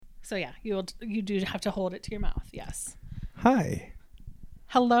So yeah, you do have to hold it to your mouth. Yes. Hi.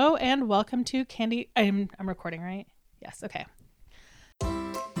 Hello and welcome to Candy. I'm recording, right? Yes. Okay.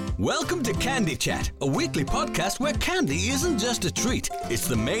 Welcome to Candy Chat, a weekly podcast where candy isn't just a treat, it's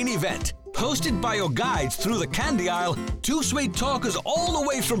the main event. Hosted by your guides through the candy aisle, two sweet talkers all the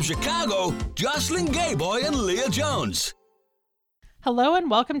way from Chicago, Jocelyn Gayboy and Leah Jones. Hello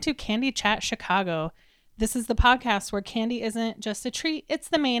and welcome to Candy Chat Chicago. This is the podcast where candy isn't just a treat, it's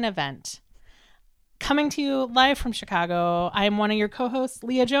the main event. Coming to you live from Chicago, I am one of your co-hosts,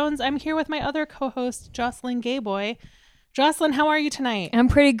 Leah Jones. I'm here with my other co-host, Jocelyn Gayboy. Jocelyn, how are you tonight? I'm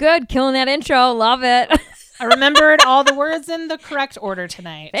pretty good. Killing that intro. Love it. I remembered all the words in the correct order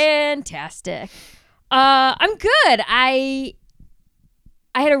tonight. Fantastic. I'm good. I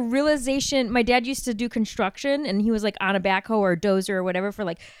had a realization. My dad used to do construction, and he was like on a backhoe or a dozer or whatever for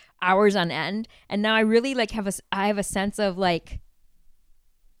like hours on end. And now I really like I have a sense of like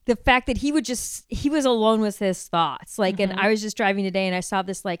the fact that he was alone with his thoughts. Like, and I was just driving today, and I saw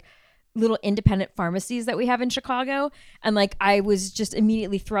this like little independent pharmacies that we have in Chicago, and like I was just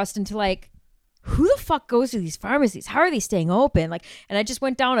immediately thrust into like, who the fuck goes to these pharmacies? How are they staying open? Like, and I just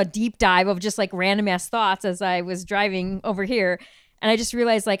went down a deep dive of just like random ass thoughts as I was driving over here, and I just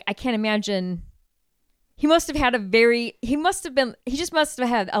realized like I can't imagine. He just must have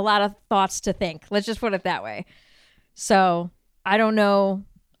had a lot of thoughts to think. Let's just put it that way. So I don't know.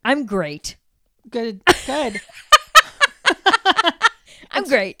 I'm great. Good. I'm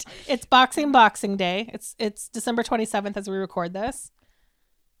great. It's Boxing Day. It's December 27th as we record this.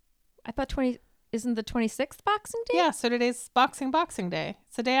 I thought isn't the 26th Boxing Day? Yeah, so today's Boxing Day.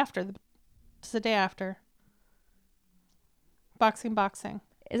 It's the day after. It's the day after. Boxing.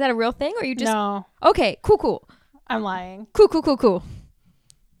 Is that a real thing, or you just No. Okay, cool. I'm lying. Cool.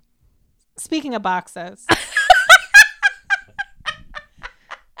 Speaking of boxes.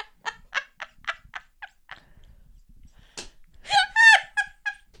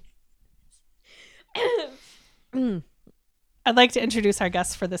 I'd like to introduce our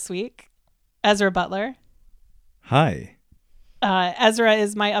guest for this week, Ezra Butler. Hi. Ezra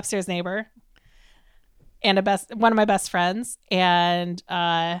is my upstairs neighbor and one of my best friends, and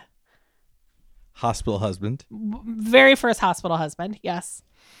Hospital husband. very first hospital husband. Yes.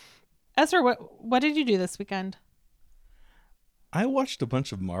 Ezra, what did you do this weekend? I watched a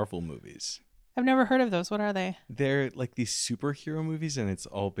bunch of Marvel movies. I've never heard of those. What are they? They're like these superhero movies, and it's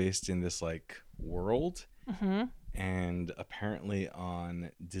all based in this like world. Mm-hmm. And apparently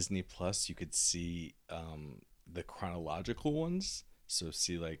on Disney Plus, you could see the chronological ones. So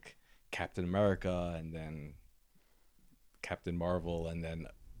see like Captain America, and then Captain Marvel, and then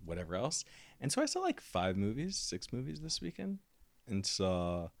whatever else. And so I saw like 6 movies this weekend, and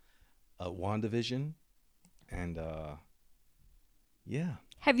saw WandaVision, and yeah.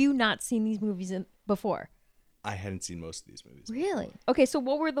 Have you not seen these movies before? I hadn't seen most of these movies. Really? Okay, so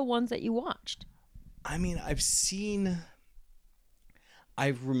what were the ones that you watched? I mean,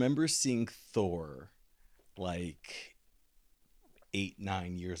 I remember seeing Thor like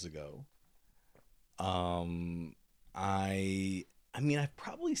 8-9 years ago. I've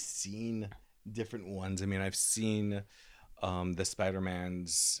probably seen different ones. I mean, I've seen the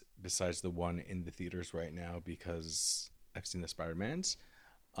Spider-Mans besides the one in the theaters right now, because I've seen the Spider-Mans.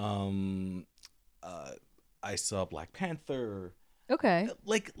 I saw Black Panther. Okay.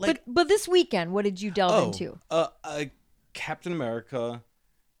 But this weekend, what did you delve into? Captain America,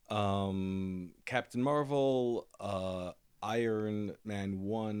 Captain Marvel, Iron Man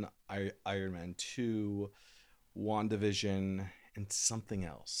 1, Iron Man 2, WandaVision, and something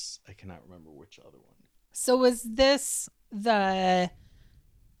else. I cannot remember which other one. So was this the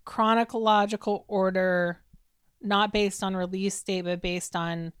chronological order, not based on release date, but based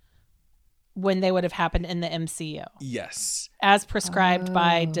on when they would have happened in the MCU? Yes. As prescribed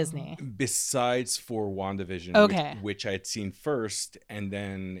by Disney. Besides for WandaVision, okay, which I had seen first, and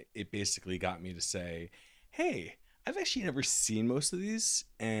then it basically got me to say, hey, I've actually never seen most of these,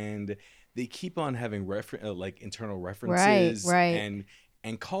 and they keep on having like internal references right.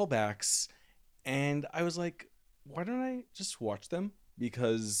 and callbacks, and I was like, why don't I just watch them?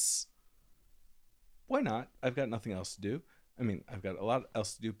 Because why not? I've got nothing else to do. I mean, I've got a lot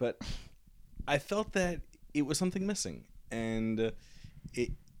else to do, but I felt that it was something missing, and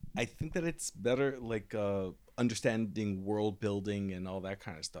I think that it's better, like understanding world building and all that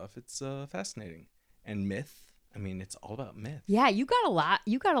kind of stuff. It's fascinating. And myth. I mean, it's all about myth. Yeah, you got a lot.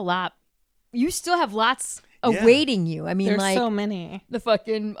 You still have lots awaiting you. I mean, there's like so many. The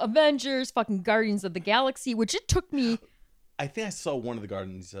fucking Avengers, fucking Guardians of the Galaxy, which it took me I think I saw one of the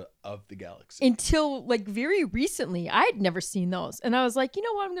Guardians of the Galaxy. Until like very recently, I'd never seen those, and I was like, you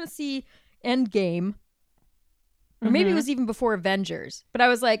know what, I'm gonna see Endgame, or maybe it was even before Avengers. But I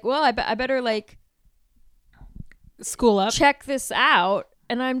was like, well, I better like School up. check this out,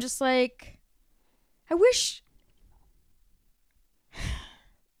 and I'm just like, I wish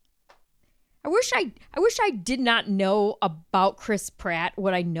I did not know about Chris Pratt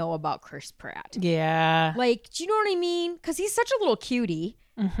what I know about Chris Pratt. Yeah. Like, do you know what I mean? Because he's such a little cutie,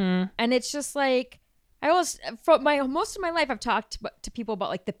 and it's just like I always most of my life I've talked to people about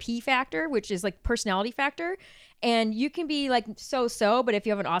like the P factor, which is like personality factor, and you can be like so, but if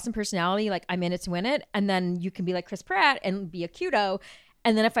you have an awesome personality, like I'm in it to win it, and then you can be like Chris Pratt and be a cuto,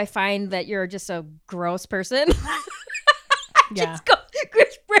 and then if I find that you're just a gross person, Yeah. just go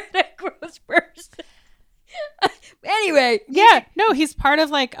Chris Pratt, a gross person. Anyway, Yeah, no, he's part of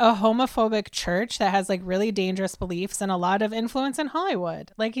like a homophobic church that has like really dangerous beliefs and a lot of influence in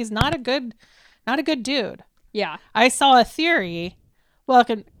Hollywood. Like he's not a good dude. yeah, I saw a theory.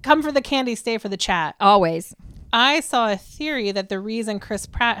 Welcome, come for the candy, stay for the chat. always. I saw a theory that the reason Chris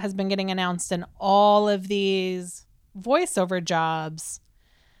Pratt has been getting announced in all of these voiceover jobs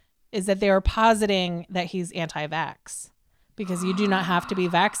is that they were positing that he's anti-vax because you do not have to be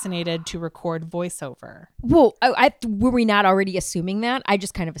vaccinated to record voiceover. Well, were we not already assuming that? I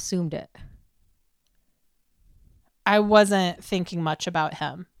just kind of assumed it. I wasn't thinking much about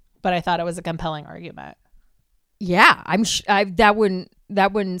him, but I thought it was a compelling argument. Yeah, that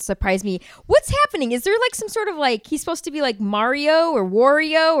wouldn't surprise me. What's happening? Is there like some sort of like he's supposed to be like Mario or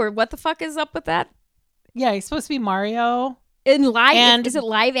Wario or what the fuck is up with that? Yeah, he's supposed to be Mario. In live, And- is it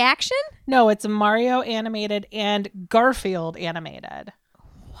live action? No, it's Mario animated and Garfield animated.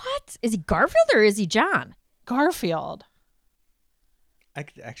 What is he, Garfield or is he John? Garfield. I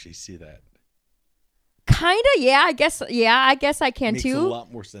could actually see that. Kinda, yeah. I guess I can Makes too. a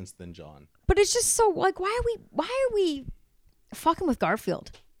lot more sense than John. But it's just so like, why are we fucking with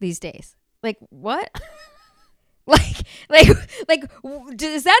Garfield these days? Like what? like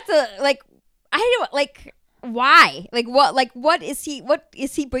is that the like? I don't like why? Like what is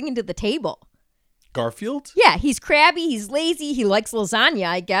he bringing to the table? Garfield? Yeah, he's crabby, he's lazy, he likes lasagna,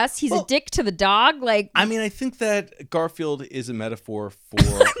 I guess. He's a dick to the dog. Like I mean, I think that Garfield is a metaphor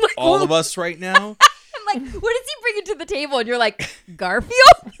for all of us right now. I'm like, what is he bringing to the table? And you're like, Garfield?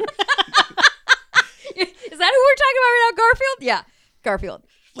 Is that who we're talking about right now? Garfield? Yeah, Garfield.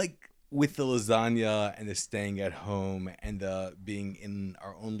 Like with the lasagna and the staying at home and the being in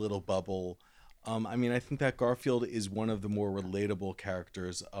our own little bubble. I mean, I think that Garfield is one of the more relatable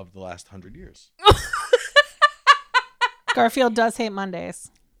characters of the last 100 years. Garfield does hate Mondays.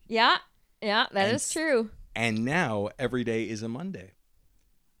 Yeah, that is true. And now every day is a Monday.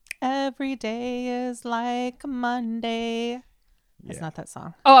 Every day is like Monday. It's Yeah. not that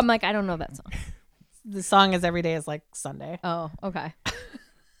song. Oh, I'm like, I don't know that song. The song is Every Day is like Sunday. Oh, okay.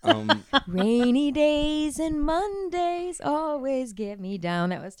 Um, Rainy days and Mondays always get me down.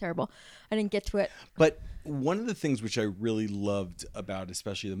 That was terrible. I didn't get to it. but one of the things which I really loved about,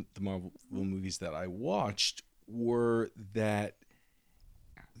 especially the Marvel movies that I watched, were that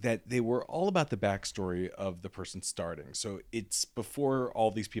they were all about the backstory of the person starting. So it's before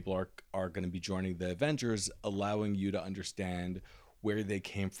all these people are going to be joining the Avengers, allowing you to understand where they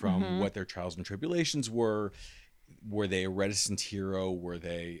came from, what their trials and tribulations were. Were they a reticent hero? Were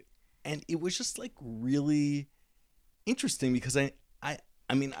they? And it was just like really interesting because I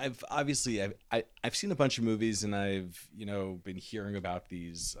mean, I've seen a bunch of movies and I've, been hearing about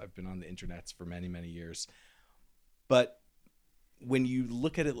these. I've been on the internets for many, many years. But when you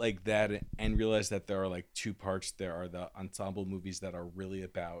look at it like that and realize that there are like two parts, there are the ensemble movies that are really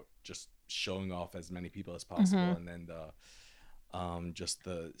about just showing off as many people as possible. And then the just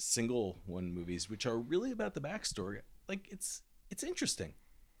the single one movies, which are really about the backstory. Like it's interesting.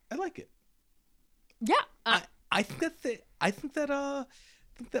 I like it. Yeah. I think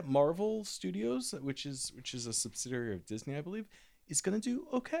that Marvel Studios, which is a subsidiary of Disney, I believe, is going to do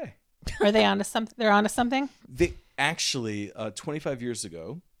okay. Are they onto something? They're onto something? They actually 25 years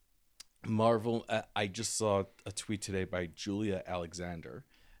ago, Marvel. I just saw a tweet today by Julia Alexander.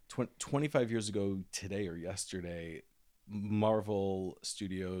 25 years ago today or yesterday, Marvel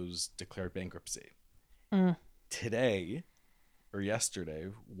Studios declared bankruptcy. Today or yesterday,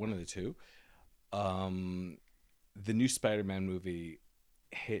 one of the two, the new Spider-Man movie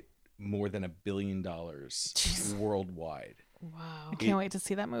hit more than $1 billion worldwide. Wow. I can't wait to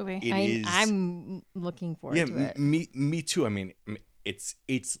see that movie. I'm looking forward to it. Me too. I mean, it's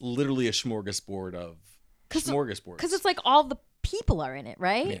literally a smorgasbord of smorgasbords. Because it's like all the people are in it,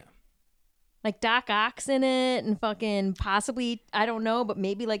 right? Yeah. Like Doc Ock's in it, and fucking possibly, I don't know, but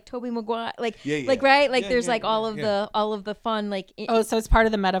maybe like Tobey Maguire, like right, like there's like all of the fun, like Oh, so it's part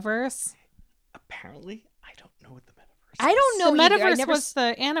of the metaverse. Apparently, I don't know what the metaverse. I don't know. The either. I metaverse never was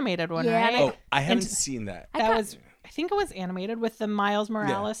the animated one, Yeah, right? Oh, I haven't seen that. I think it was animated with the Miles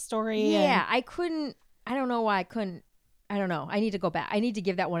Morales story. Yeah, I couldn't. I don't know why I couldn't. I don't know. I need to go back. I need to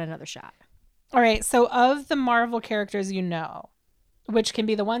give that one another shot. All right. So of the Marvel characters, which can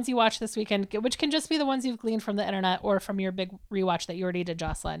be the ones you watch this weekend, which can just be the ones you've gleaned from the internet or from your big rewatch that you already did,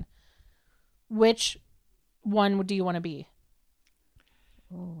 Jocelyn. Which one do you want to be?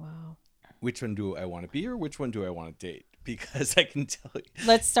 Oh wow. Which one do I want to be, or which one do I want to date? Because I can tell you.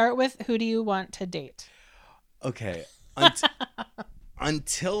 Let's start with who do you want to date? Okay.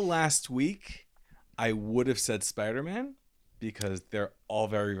 Until last week, I would have said Spider-Man because they're all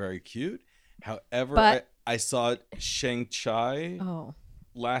very, very cute. However, I saw Shang-Chi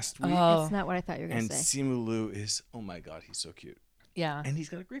last week. That's not what I thought you were going And to say. Simu Liu is, oh my God, he's so cute. Yeah. And he's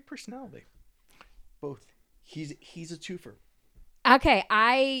got a great personality. Both. He's a twofer. Okay,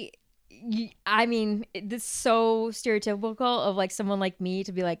 I mean, this is so stereotypical of like someone like me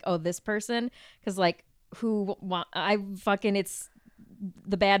to be like, oh, this person, because like it's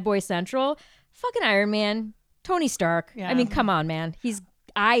the bad boy central, fucking Iron Man, Tony Stark. Yeah. I mean, come on, man.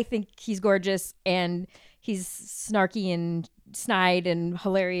 I think he's gorgeous and he's snarky and snide and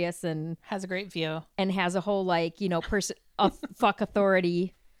hilarious and Has a great view. and has a whole like fuck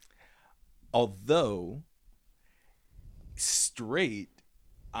authority. Although straight,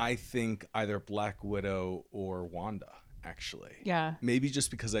 I think either Black Widow or Wanda, actually. Yeah. Maybe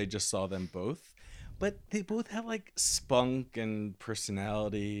just because I just saw them both. But they both have like spunk and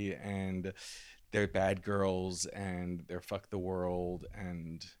personality, and they're bad girls, and they're fuck the world,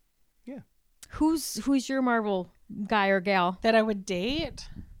 and yeah. Who's your Marvel guy or gal? That I would date?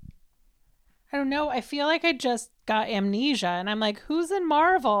 I don't know. I feel like I just got amnesia and I'm like, who's in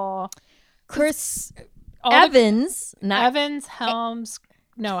Marvel? Chris Evans. not Evans, Helms.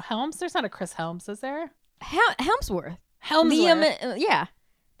 No, Helms? There's not a Chris Helms, is there? Helmsworth. Helmsworth. Liam, yeah.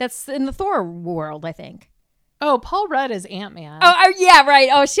 That's in the Thor world, I think. Oh, Paul Rudd is Ant-Man. Oh, yeah, right.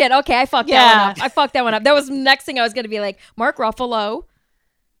 Oh, shit. Okay, I fucked that Yeah. one up. That was the next thing I was going to be like, Mark Ruffalo.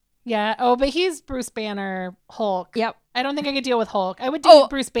 Yeah. Oh, but he's Bruce Banner, Hulk. Yep. I don't think I could deal with Hulk. I would date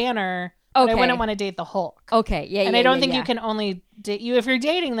Bruce Banner, but I Okay. wouldn't want to date the Hulk. Okay, yeah, And yeah, I don't yeah, think yeah. you can only date you. If you're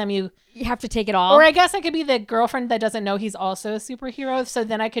dating them, you have to take it all. Or I guess I could be the girlfriend that doesn't know he's also a superhero. So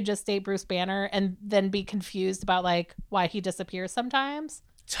then I could just date Bruce Banner and then be confused about like why he disappears sometimes.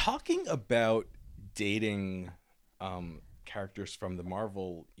 Talking about dating characters from the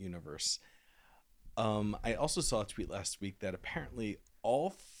Marvel universe, I also saw a tweet last week that apparently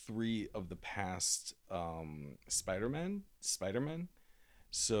all three of the past Spider-Man,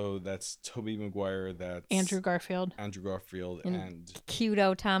 so that's Tobey Maguire, that's Andrew Garfield. and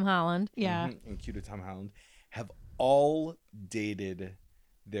Cuto Tom Holland. Yeah. And Cuto Tom Holland have all dated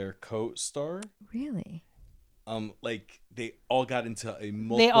their co-star. Really? Like they all got into a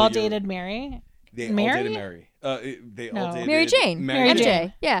multiple. They all dated Mary. They Mary? all dated Mary. They all No. dated Mary Jane. Mary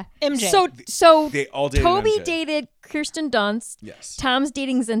MJ. Yeah. MJ. So They all dated Toby MJ. dated Kirsten Dunst. Yes. Tom's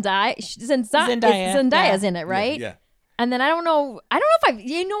dating Zendaya. Zendaya, Zendaya's yeah. in it, right? Yeah. And then I don't know if I've,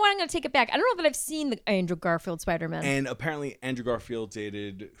 you know what, I'm going to take it back. I don't know that I've seen the Andrew Garfield Spider-Man. And apparently Andrew Garfield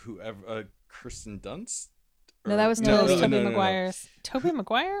dated whoever, Kirsten Dunst? No, that was No, it was Toby. Tobey Maguire's. Tobey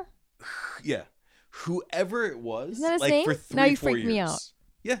Maguire? Yeah. Whoever it was. Isn't that his like name? for 3-4 Now you years. freaked me out.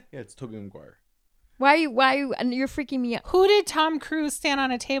 Yeah, it's Tobey Maguire. Why are you, and you're freaking me out. Who did Tom Cruise stand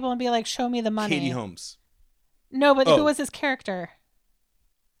on a table and be like, show me the money? Katie Holmes. No, but Oh. who was his character?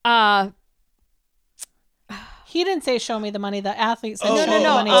 He didn't say show me the money. The athlete said show me the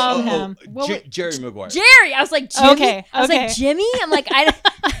money to him. Jerry Maguire. Jerry. I was like, Jimmy. Okay, I was okay. like, Jimmy? I'm like,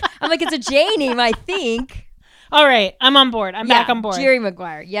 I'm like, it's a J name, I think. All right, I'm on board. I'm back on board. Jerry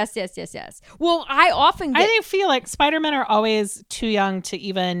Maguire. Yes. Well, I often get... I feel like Spider-Men are always too young to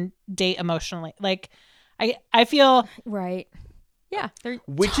even date emotionally. Like, I feel Right. Yeah.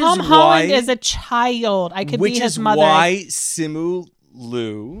 Which Tom is Holland why, is a child. I could which be his is mother. why Simu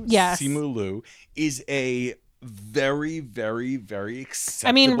Liu Yes. is a very, very, very acceptable.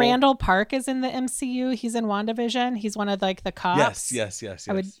 I mean, Randall Park is in the MCU. He's in WandaVision. He's one of like the cops. Yes.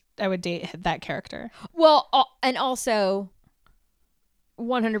 I would date that character. Well, and also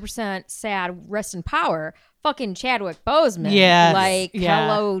 100% sad, rest in power, fucking Chadwick Boseman. Yes. Like, Yeah.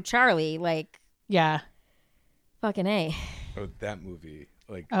 hello, Charlie. Like, Yeah. fucking A. Oh, that movie.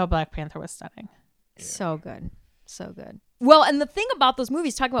 Like, Oh, Black Panther was stunning. So good. So good. Well, and the thing about those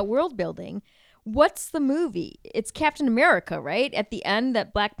movies, talking about world building, what's the movie? It's Captain America, right? At the end,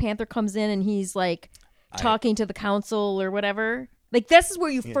 that Black Panther comes in and he's like talking to the council or whatever. Like, this is where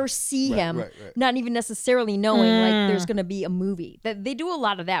you first see him, right. not even necessarily knowing like there's going to be a movie. That they do a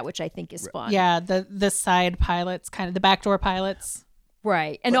lot of that, which I think is fun. Yeah, the side pilots, kind of the backdoor pilots.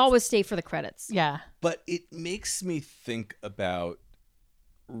 Right. And always stay for the credits. Yeah. But it makes me think about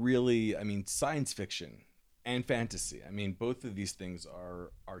really, science fiction and fantasy. Both of these things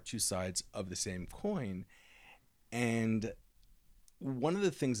are two sides of the same coin. And one of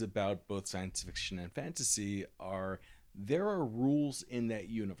the things about both science fiction and fantasy are there are rules in that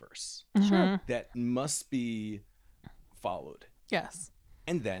universe that must be followed. Yes.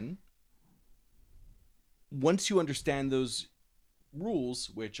 And then once you understand those rules,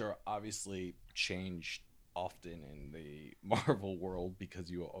 which are obviously changed often in the Marvel world because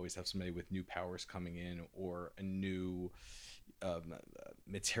you always have somebody with new powers coming in or a new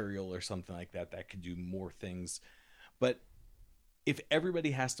material or something like that that could do more things. But if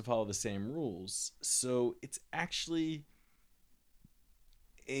everybody has to follow the same rules, so it's actually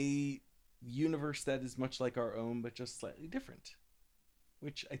a universe that is much like our own but just slightly different,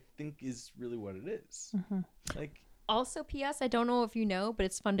 which I think is really what it is. Like, also, P.S., I don't know if you know, but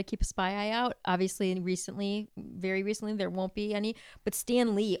it's fun to keep a spy eye out. Obviously, very recently, there won't be any, but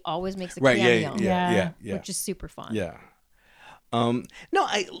Stan Lee always makes a cameo. Yeah. Which is super fun. Yeah. No,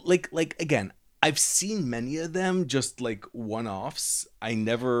 I like again, I've seen many of them, just like one-offs. I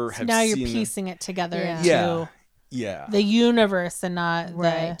never have Now seen you're piecing it together Yeah. into yeah. the universe and not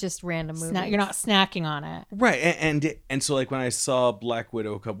Right. Just random movies. you're not snacking on it. Right. And so like when I saw Black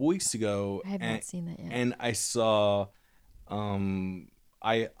Widow a couple weeks ago, I have not seen that yet. and I saw Iron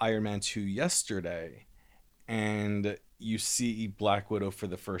Man 2 yesterday, and you see Black Widow for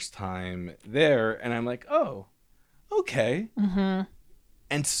the first time there, and I'm like, oh, okay.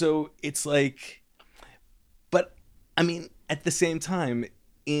 And so it's like, but at the same time,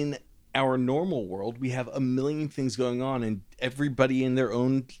 in our normal world, we have a million things going on, and everybody in their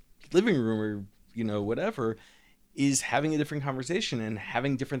own living room or whatever is having a different conversation and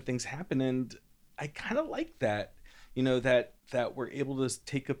having different things happen. And I kind of like that, that we're able to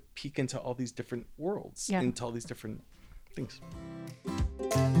take a peek into all these different worlds, into all these different things.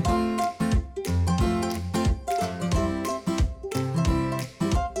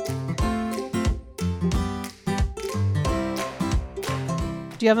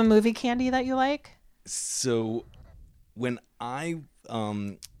 Do you have a movie, Candy, that you like? So when I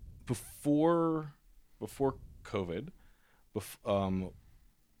before COVID,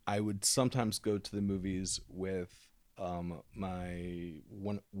 I would sometimes go to the movies with my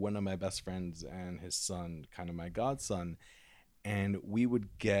one of my best friends and his son, kind of my godson, and we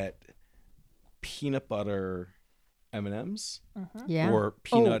would get peanut butter M&Ms or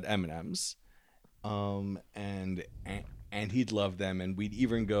peanut M&Ms, and he'd love them, and we'd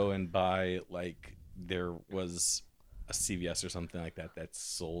even go and buy, like, there was a CVS or something like that that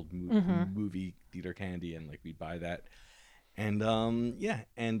sold movie theater candy, and like we'd buy that, and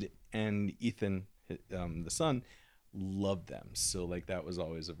and Ethan, the son, loved them, so like that was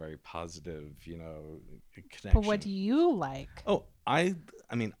always a very positive, connection. But what do you like? Oh, I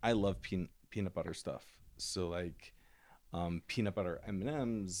love peanut butter stuff, so like peanut butter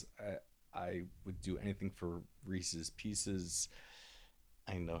M&Ms. I would do anything for Reese's Pieces.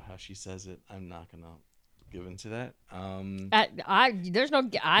 I know how she says it. I'm not gonna give into that. There's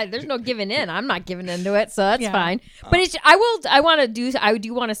no giving in. I'm not giving into it, so that's fine. But I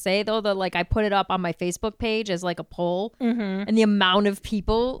do want to say though that like I put it up on my Facebook page as like a poll, and the amount of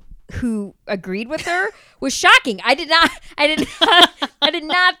people who agreed with her was shocking. I did not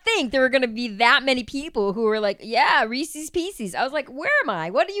think there were going to be that many people who were like, yeah, Reese's Pieces. I was like, where am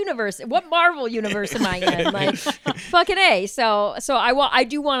I? What Marvel universe am I in? Like, fucking A. So I want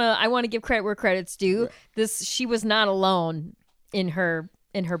to give credit where credit's due. She was not alone in her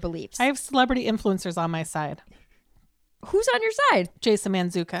beliefs. I have celebrity influencers on my side. Who's on your side? Jason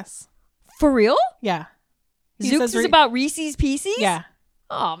Mantzoukas. For real? Yeah. Zooks is about Reese's Pieces? Yeah.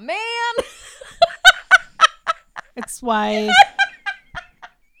 Oh, man. It's why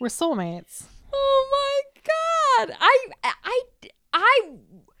we're soulmates. Oh, my God.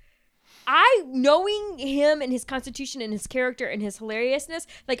 I knowing him and his constitution and his character and his hilariousness,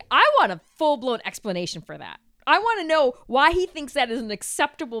 like, I want a full-blown explanation for that. I want to know why he thinks that is an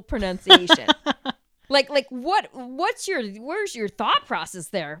acceptable pronunciation. like where's your thought process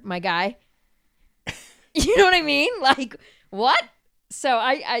there, my guy? You know what I mean? Like, what? So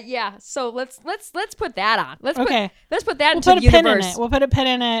So let's put that on. Let's put that into the universe. We'll put a pin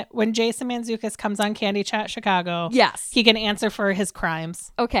in it. When Jason Mantzoukas comes on Candy Chat Chicago, yes, he can answer for his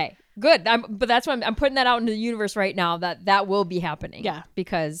crimes. Okay. Good. But that's why I'm putting that out into the universe right now, that will be happening. Yeah.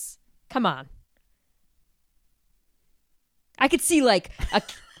 Because, come on. I could see like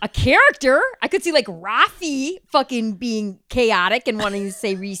a character. I could see like Rafi fucking being chaotic and wanting to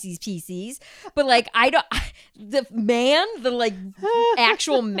say Reese's Pieces. But like, the man, the like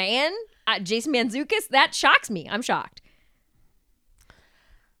actual man, Jason Mantzoukas, that shocks me. I'm shocked.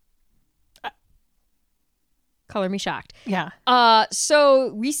 Color me shocked. Yeah.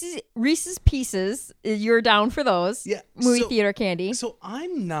 So Reese's Pieces, you're down for those? Yeah. Movie theater candy. So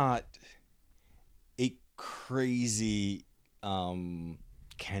I'm not a crazy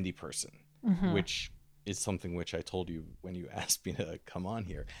candy person, which is something which I told you when you asked me to come on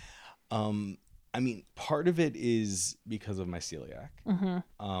here. I mean, part of it is because of my celiac.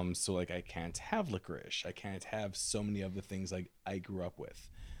 So like I can't have licorice. I can't have so many of the things like I grew up with.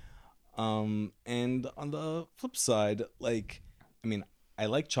 And on the flip side, like, I mean, I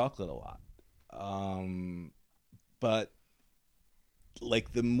like chocolate a lot. But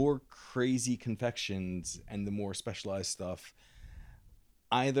like the more crazy confections and the more specialized stuff,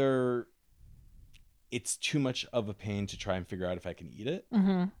 either it's too much of a pain to try and figure out if I can eat it,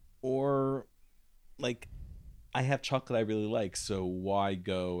 or like I have chocolate I really like, so why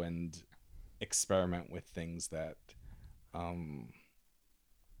go and experiment with things that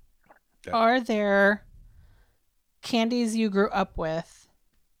Are there candies you grew up with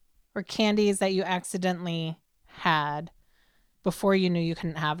or candies that you accidentally had before you knew you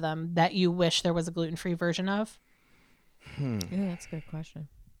couldn't have them that you wish there was a gluten-free version of? Yeah, that's a good question.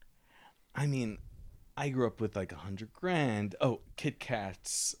 I mean, I grew up with like 100 grand. Oh, Kit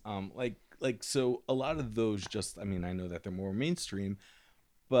Kats. Like so a lot of those just, I mean, I know that they're more mainstream,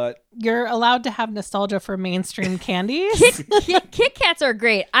 but You're allowed to have nostalgia for mainstream candies. Kit Kats are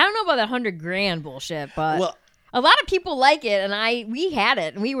great. I don't know about that 100 grand bullshit, but well, a lot of people like it, and we had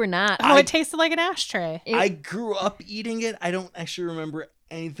it, and we were not. Oh, it tasted like an ashtray. I grew up eating it. I don't actually remember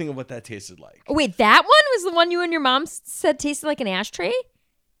anything of what that tasted like. Wait, that one was the one you and your mom said tasted like an ashtray?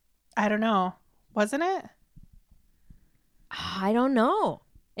 I don't know. Wasn't it? I don't know.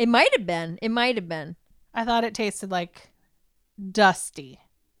 It might have been. It might have been. I thought it tasted like dusty.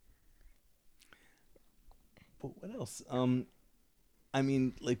 But what else? I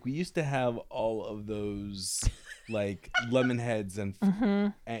mean, like we used to have all of those like lemon heads and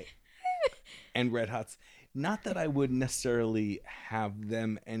Red Hots. Not that I would necessarily have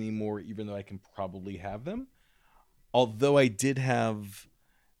them anymore, even though I can probably have them. Although I did have,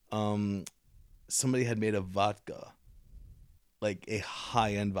 somebody had made a vodka, like a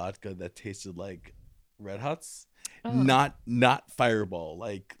high-end vodka that tasted like Red Hots, not Fireball,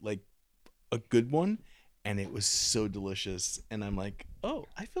 like a good one. And it was so delicious. And I'm like, oh,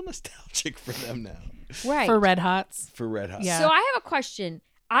 I feel nostalgic for them now. Right. For Red Hots. For Red Hots. Yeah. So I have a question.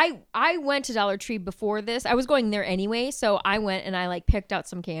 I went to Dollar Tree before this. I was going there anyway, so I went and I like picked out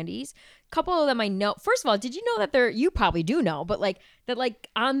some candies. A couple of them I know. First of all, did you know that you probably do know, but like that like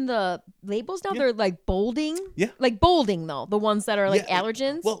on the labels now they're like bolding? Yeah. Like bolding though, the ones that are like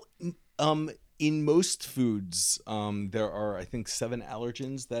allergens? Well, in most foods, there are, I think, 7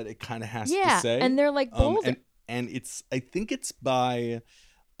 allergens that it kind of has to say. And they're like bold. And it's, I think it's by,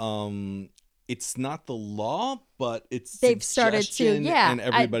 it's not the law, but it's they've started to, and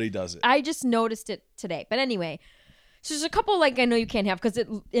everybody does it. I just noticed it today. But anyway, so there's a couple like I know you can't have because it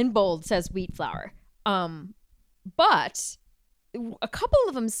in bold says wheat flour. But a couple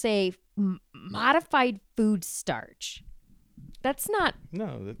of them say modified food starch. That's not.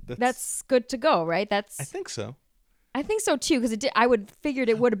 No, that's good to go, right? I think so. I think so too, because I would figured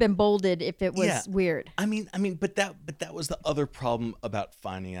it would have been bolded if it was weird. I mean, but that was the other problem about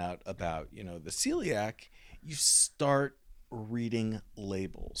finding out about the celiac. You start reading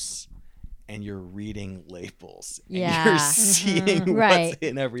labels, and you're reading labels, and you're seeing what's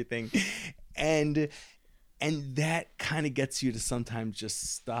in everything, and that kind of gets you to sometimes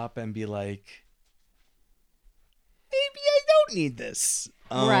just stop and be like, maybe I don't need this.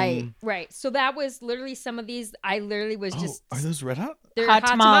 Right. So that was literally some of these. I literally was just. Are those Red Hot? They're hot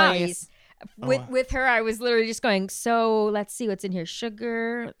tamales. With her, I was literally just going. So let's see what's in here: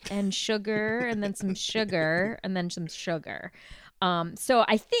 sugar, and then some sugar, and then some sugar. So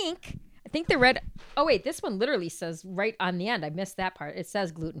I think the red. Oh wait, this one literally says right on the end. I missed that part. It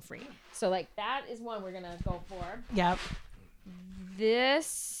says gluten free. So like that is one we're gonna go for. Yep.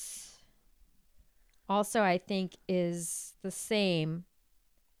 This also I think is the same.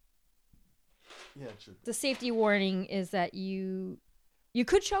 Yeah, sure. The safety warning is that you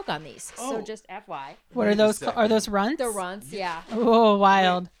could choke on these. So just FY. What are those? Are those runts? The runts, yeah. Oh,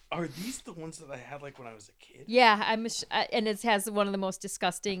 wild. Are these the ones that I had like when I was a kid? Yeah, and it has one of the most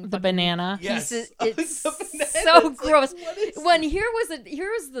disgusting The banana. Yes. pieces. It's The banana. so It's like, gross. what is When here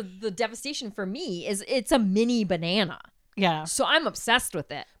was the devastation for me is it's a mini banana. Yeah. So I'm obsessed with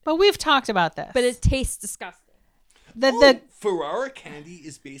it, But we've talked about this. but it tastes disgusting. the Ferrara candy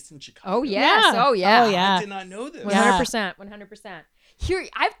is based in Chicago. Oh yes, Yeah. oh yeah, Oh, yeah. I did not know this. 100%, 100%. Here,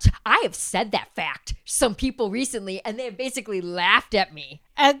 I have said that fact. Some people recently, and they have basically laughed at me.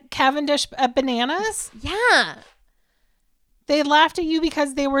 at Cavendish at Bananas, Yeah. they laughed at you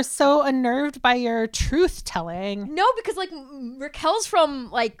because they were so unnerved by your truth telling. No, because like Raquel's from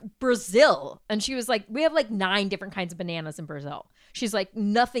like Brazil, and she was like, we have like 9 different kinds of bananas in Brazil. She's like,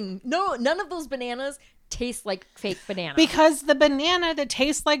 none of those bananas taste like fake banana. Because the banana that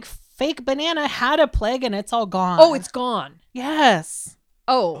tastes like fake banana had a plague and it's all gone. Oh, it's gone. yes.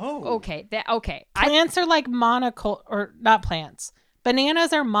 Oh. Okay. Okay. Plants are like or not plants.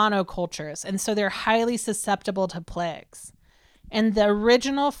 Bananas are monocultures, and so they're highly susceptible to plagues. And the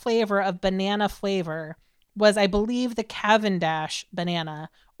original flavor of banana flavor was, I believe, the Cavendish banana,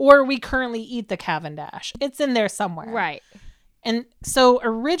 or we currently eat the Cavendish. It's in there somewhere. Right. And so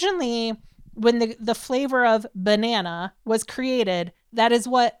originally, when the flavor of banana was created, that is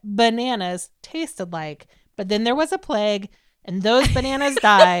what bananas tasted like. But then there was a plague, and those bananas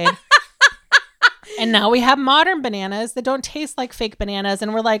died. And now we have modern bananas that don't taste like fake bananas.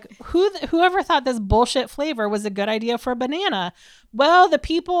 And we're like, whoever thought this bullshit flavor was a good idea for a banana? Well, the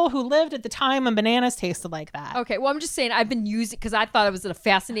people who lived at the time when bananas tasted like that. Okay. Well, I'm just saying I've been using because I thought it was a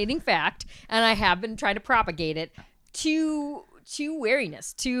fascinating fact, and I have been trying to propagate it to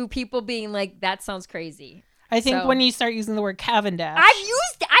wariness, to people being like, that sounds crazy. I think So- when you start using the word Cavendish.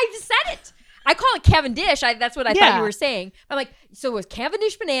 I've said it. I call it Cavendish. That's what I thought Yeah. you were saying. I'm like, so was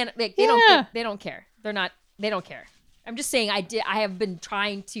Cavendish banana? Like, they Yeah. don't care. They don't care. I'm just saying I have been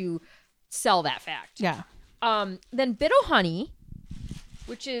trying to sell that fact. Yeah. Then Bitto Honey,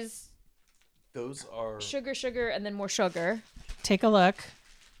 which is Those are. sugar, and then more sugar. Take a look.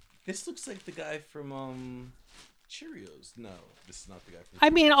 This looks like the guy from Cheerios. No, this is not the guy from. I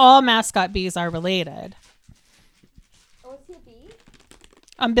mean, all mascot bees are related. Oh, is he a bee?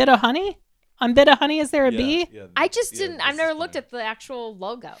 On Bit of Honey? On Bit of Honey, is there a bee? Yeah, I just yeah, didn't. I've this never is looked fine. at the actual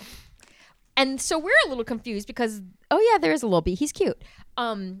logo, and so we're a little confused because there is a little bee. He's cute.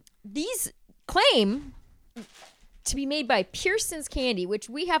 These claim to be made by Pearson's Candy, which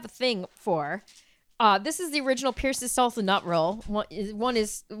we have a thing for. This is the original Pearson's salsa nut roll.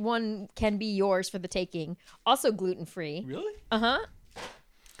 One can be yours for the taking. Also gluten free. Really?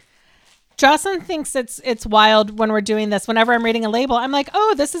 Jocelyn thinks it's wild when we're doing this. Whenever I'm reading a label, I'm like,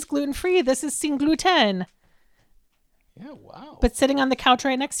 oh, this is gluten-free. This is sin gluten. Yeah. Wow. But sitting on the couch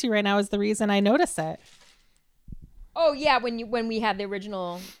right next to you right now is the reason I notice it. Oh yeah, when we had the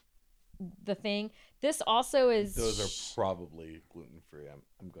original the thing. This also is Those are probably gluten free.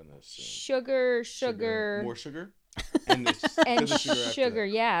 I'm gonna assume. sugar. More sugar. And, And the sugar. after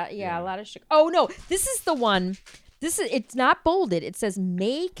sugar, that. yeah, a lot of sugar. Oh no, this is the one. It's not bolded. It says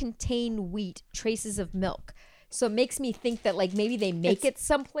may contain wheat, traces of milk. So it makes me think that like maybe they make it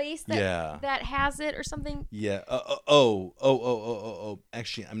someplace that has it or something. Yeah.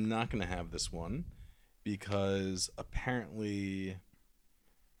 Actually, I'm not gonna have this one because apparently,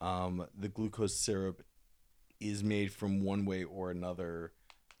 the glucose syrup is made from one way or another.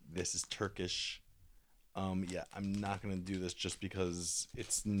 This is Turkish. Yeah, I'm not gonna do this just because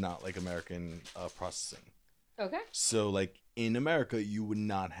it's not like American processing. Okay. So, like in America, you would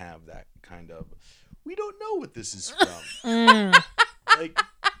not have that kind of. We don't know what this is from. Like,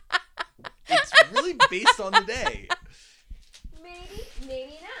 it's really based on the day.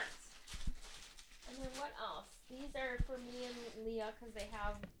 Maybe not. And then what else? These are for me and Leah because they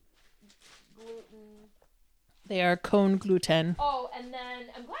have gluten. They are cone gluten. Oh, and then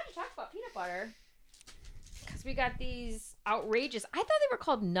I'm glad you talked about peanut butter because we got these outrageous. I thought they were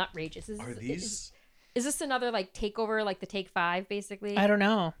called nutrageous. Are these? Is this another like takeover, like the Take 5, basically? I don't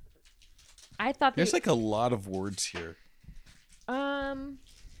know. I thought There's like a lot of words here. I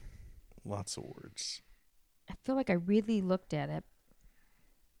Lots of words. feel like I really looked at it.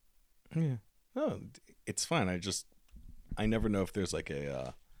 Yeah. No, it's fine. I never know if there's like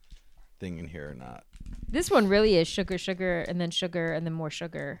a thing in here or not. This one really is sugar, and then more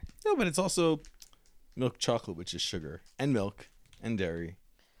sugar. No, but it's also milk chocolate, which is sugar and milk and dairy.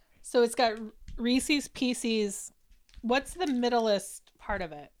 So it's got Reese's Pieces. What's the middleest part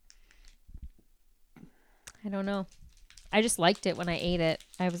of it? I don't know. I just liked it when I ate it.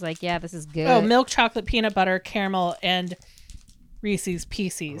 I was like, yeah, this is good. Oh, milk chocolate, peanut butter, caramel, and Reese's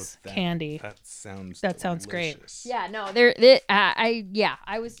Pieces candy. That sounds great. delicious. Yeah, no,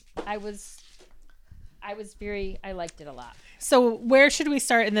 I liked it a lot. So where should we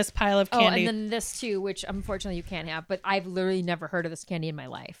start in this pile of Oh, candy? and then this too, which unfortunately you can't have, but I've literally never heard of this candy in my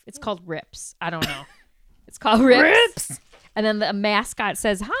life. It's called Rips. I don't know. It's called Rips. And then the mascot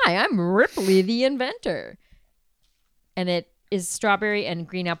says, "Hi, I'm Ripley the inventor." And it is strawberry and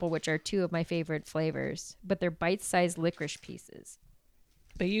green apple, which are two of my favorite flavors, but they're bite-sized licorice pieces.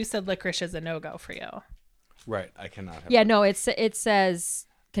 But you said licorice is a no-go for you. Right. I cannot have Yeah, that. no, it says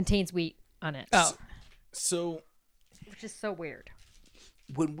contains wheat on it. Oh, So Which is so weird.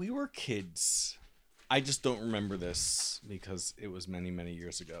 when we were kids, I just don't remember this because it was many, many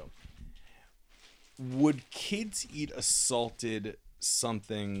years ago. Would kids eat a salted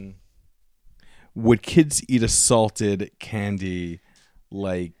something? Would kids eat a salted candy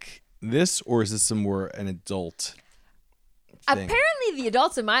like this, or is this some more an adult thing? Apparently, the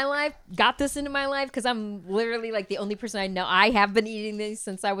adults in my life got this into my life because I'm literally like the only person I know. I have been eating these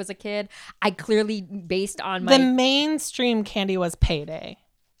since I was a kid. I clearly, based on my the mainstream candy was Payday.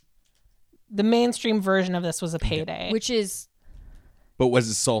 The mainstream version of this was a Payday. which is But was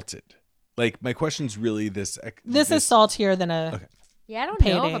it salted? Like, my question's really this. This is saltier than a. Okay. yeah, I don't know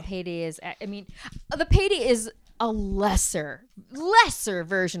Payday. if a payday is. I mean, the payday is a lesser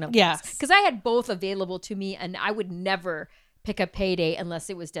version of Yes. this because I had both available to me, and I would never pick a payday unless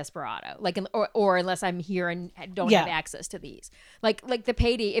it was Desperado, like or unless I'm here and don't Yeah. have access to these. Like the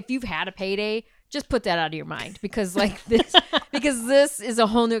payday. If you've had a payday, just put that out of your mind because like this because this is a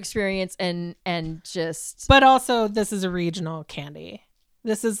whole new experience and just But also, this is a regional candy.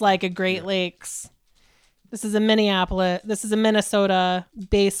 This is like a Great Lakes. This is a Minneapolis. This is a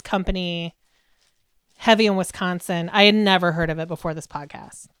Minnesota-based company, heavy in Wisconsin. I had never heard of it before this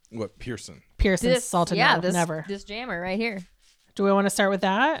podcast. What, Pearson? Pearson's salted no, never. this jammer right here. Do we want to start with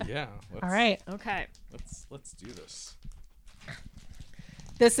that? Yeah. All right. Okay. Let's do this.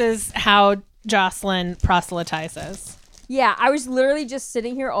 This is how Jocelyn proselytizes. Yeah, I was literally just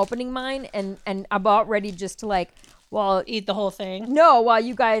sitting here opening mine and about ready just to like, well, Eat the whole thing. no, while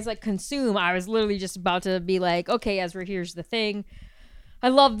you guys like consume, I was literally just about to be like, okay, Ezra, here's the thing. I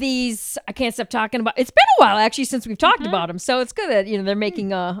love these. I can't stop talking about. It's been a while actually since we've talked about them, so it's good that they're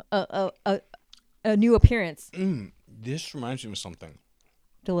making a new appearance. This reminds me of something.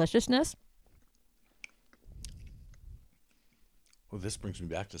 Deliciousness. Well, this brings me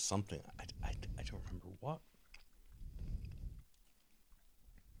back to something. I don't remember what.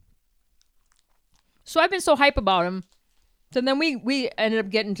 So I've been so hype about them. So then we ended up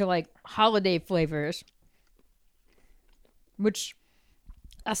getting to like holiday flavors, which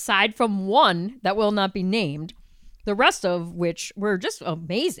aside from one that will not be named, the rest of which were just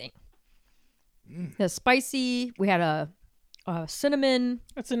amazing. The spicy, we had a cinnamon.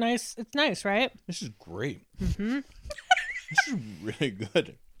 It's nice, right? This is great. Mm-hmm. This is really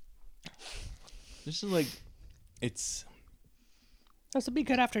good. This is like, it's This would be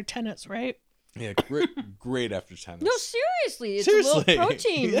good after tennis, right? yeah, great after tennis. No, seriously, it's Seriously, a little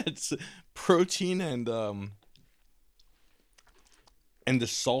protein. Yeah, it's protein and the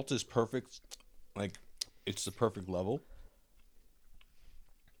salt is perfect. Like, it's the perfect level.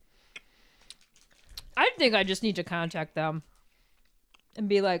 I think I just need to contact them and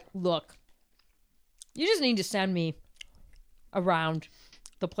be like, look, you just need to send me around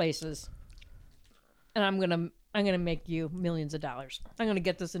the places and I'm gonna make you millions of dollars. I'm gonna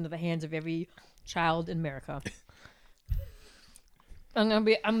get this into the hands of every child in America. You're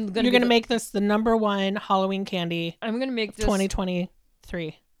gonna make this the number one Halloween candy I'm gonna make this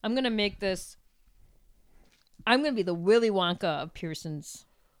 2023. I'm gonna make this I'm gonna be the Willy Wonka of Pearson's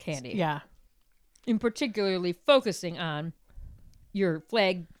candy. Yeah. In particularly focusing on your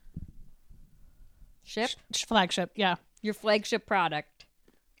flagship Flagship. Yeah. your flagship product,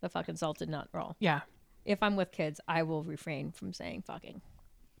 the fucking salted nut roll. Yeah. If I'm with kids, I will refrain from saying fucking.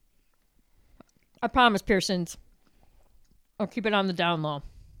 I promise, Pearsons. I'll keep it on the down low.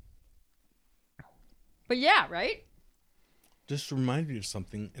 But yeah, right? This reminds me of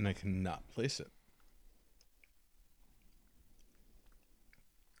something, and I cannot place it.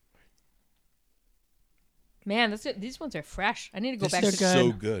 Man, these ones are fresh. I need to go This back is to They're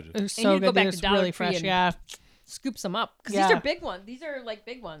so good. good. It's I so need to go good. back to It's Dollar really Tree fresh. and- Yeah. scoop some up. Because Yeah. these are big ones. These are like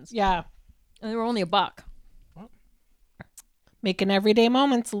big ones. Yeah. And they were only $1. Making everyday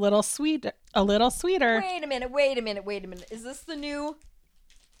moments a little sweeter. Wait a minute. Is this the new?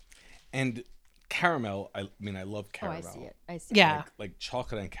 And caramel, I mean, I love Oh, caramel. I see it. I see Yeah. Like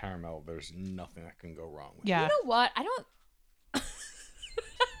chocolate and caramel, there's nothing that can go wrong with. Yeah. You know what? I don't.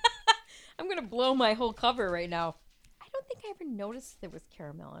 I'm going to blow my whole cover right now. I don't think I never noticed there was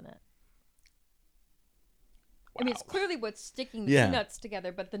caramel in it. I mean, it's clearly what's sticking the peanuts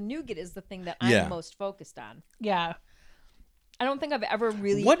together, but the nougat is the thing that I'm most focused on. Yeah. I don't think I've ever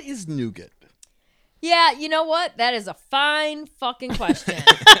really... What is nougat? Yeah, you know what? That is a fine fucking question.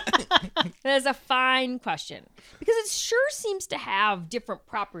 That is a fine question. Because it sure seems to have different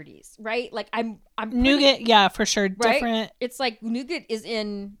properties, right? Like, I'm pretty, Nougat, yeah, for sure. right? Different. It's like nougat is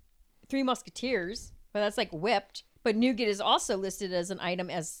in Three Musketeers, but that's like whipped. But nougat is also listed as an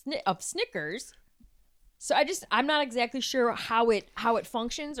item of Snickers. So I'm not exactly sure how it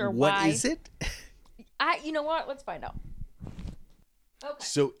functions or why. What is it? You know what? Let's find out. Okay.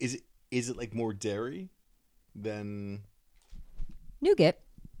 So is it like more dairy than... Nougat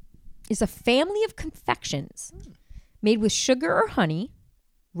is a family of confections made with sugar or honey,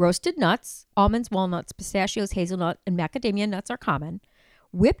 roasted nuts, almonds, walnuts, pistachios, hazelnut, and macadamia nuts are common,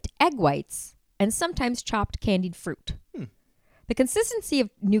 whipped egg whites, and sometimes chopped candied fruit. The consistency of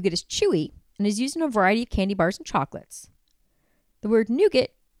nougat is chewy and is used in a variety of candy bars and chocolates. The word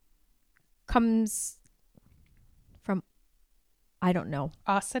nougat comes from, I don't know.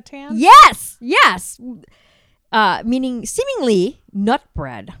 Occitan? Yes! Meaning seemingly nut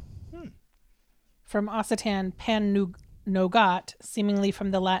bread. From Occitan, pan nougat, seemingly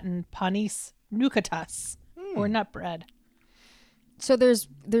from the Latin panis nugatus, or nut bread. So there's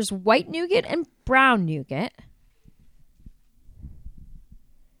white nougat and brown nougat.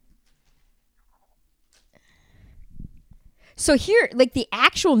 So here, like the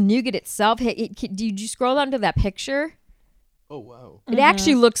actual nougat itself, did you scroll down to that picture? Oh, wow. It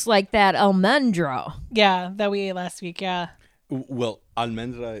actually looks like that almendro. Yeah, that we ate last week, yeah. Well,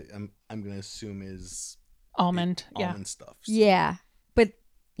 almendra, I'm going to assume is... Almond, yeah. Almond stuff. So. Yeah, but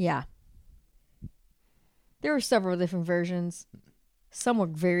yeah. There were several different versions. Some were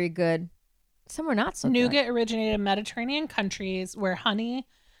very good. Some were not so good. Nougat originated in Mediterranean countries where honey,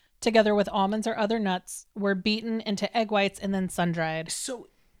 together with almonds or other nuts, were beaten into egg whites and then sun-dried. So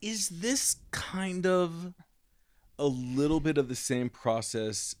is this kind of a little bit of the same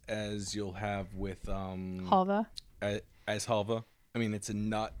process as you'll have with... Halva? As halva? I mean, it's a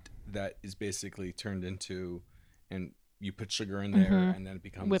nut that is basically turned into... And you put sugar in there and then it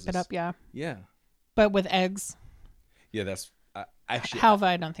becomes... Whip it up, yeah. Yeah. But with eggs. Yeah, that's... Actually, Halva,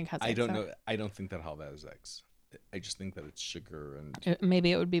 I don't think has eggs. I don't though. know. I don't think that halva has eggs. I just think that it's sugar and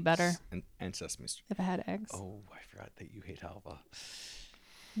Maybe it would be better and sesame street. if it had eggs. Oh, I forgot that you hate halva.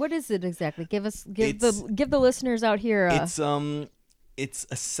 What is it exactly? Give It's- the listeners out here. It's a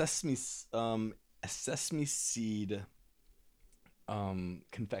sesame seed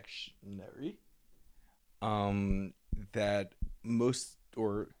confectionery that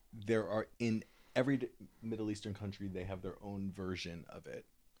there are in every Middle Eastern country. They have their own version of it.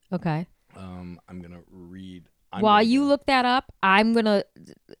 Okay. I'm gonna read. While you look that up, I'm going to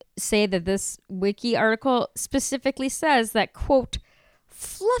say that this wiki article specifically says that, quote,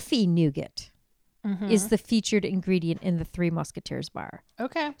 fluffy nougat is the featured ingredient in the Three Musketeers bar.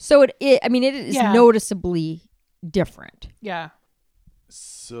 Okay. So it is noticeably different. Yeah.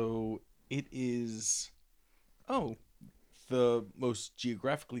 So it is. Oh, the most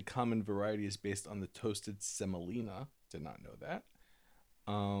geographically common variety is based on the toasted semolina. Did not know that.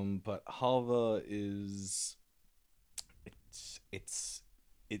 But halva is.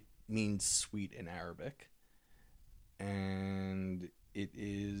 It means sweet in Arabic, and it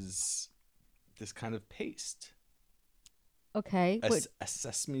is this kind of paste. Okay. A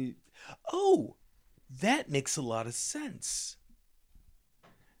sesame. Oh, that makes a lot of sense.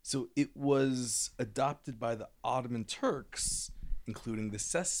 So it was adopted by the Ottoman Turks, including the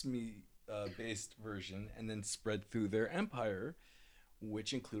sesame-based version, and then spread through their empire,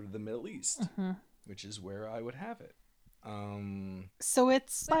 which included the Middle East, which is where I would have it. So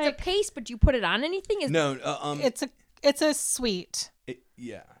it's But like it's a paste, but you put it on anything? it's a sweet.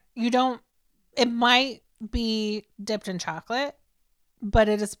 Yeah. You don't. It might be dipped in chocolate, but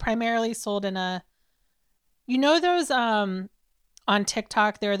it is primarily sold in a. You know those on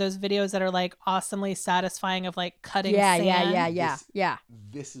TikTok there are those videos that are like awesomely satisfying of like cutting sand. Yeah.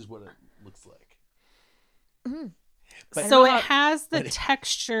 This is what it looks like. So it has the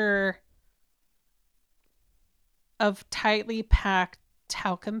texture of tightly packed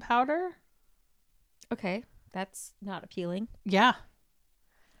talcum powder. Okay. That's not appealing. Yeah.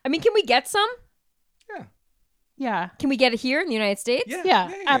 I mean, can we get some? Yeah. Yeah. Can we get it here in the United States?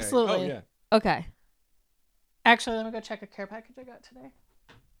 Yeah, absolutely. Oh, yeah. Okay. Actually, let me go check a care package I got today.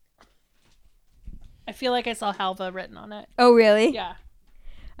 I feel like I saw halva written on it. Oh, really? Yeah.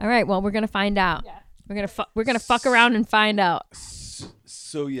 All right. Well, we're gonna find out. Yeah. We're gonna fuck around and find out.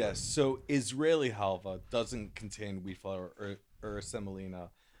 So yes, so Israeli halva doesn't contain wheat flour or semolina,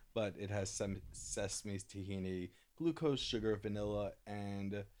 but it has sesame, tahini, glucose, sugar, vanilla,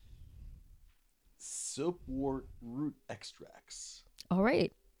 and soapwort root extracts. All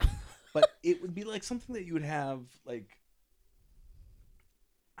right. But it would be like something that you would have like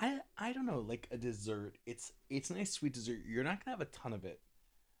I don't know, like a dessert. It's a nice sweet dessert. You're not gonna have a ton of it.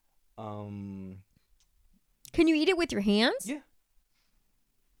 Can you eat it with your hands? Yeah.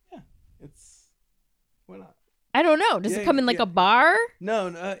 It's why not? I don't know. Does it come in like a bar?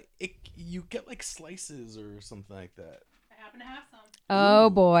 No, you get like slices or something like that. I happen to have some.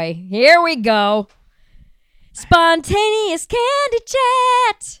 Oh boy, here we go. Spontaneous candy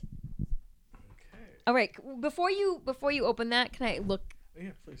chat. Okay. All right, before you open that, can I look?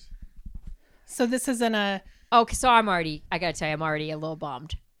 Yeah, please. So this isn't a... Okay, so I gotta tell you, I'm already a little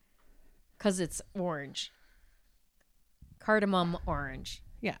bummed. Because it's orange. Cardamom orange.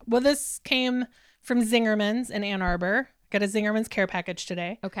 Yeah. Well, this came from Zingerman's in Ann Arbor. Got a Zingerman's care package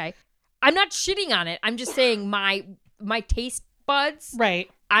today. Okay. I'm not shitting on it. I'm just saying my taste buds,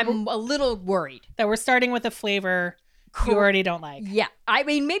 Right. I'm a little worried. That we're starting with a flavor you already don't like. Yeah. I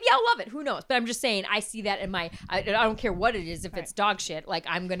mean, maybe I'll love it. Who knows? But I'm just saying, I see that in I don't care what it is. If it's dog shit, like,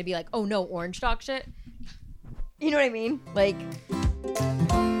 I'm going to be like, oh no, orange dog shit. You know what I mean? Like...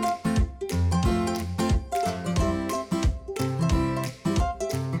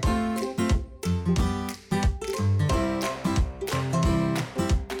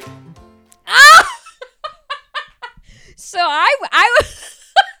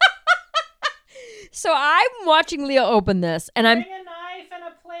 So I'm watching Leah open this, and Bring a knife and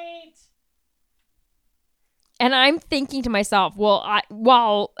a plate. And I'm thinking to myself, well,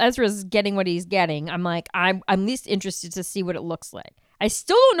 while Ezra's getting what he's getting, I'm like, I'm least interested to see what it looks like. I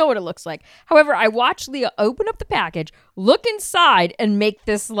still don't know what it looks like. However, I watch Leah open up the package, look inside, and make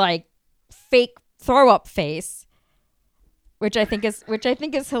this like fake throw up face, which I think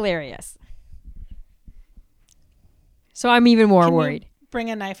is hilarious. So I'm even more Can worried. you bring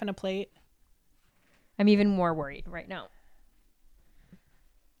a knife and a plate. I'm even more worried right now.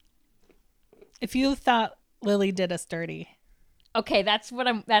 If you thought Lily did us dirty, okay, that's what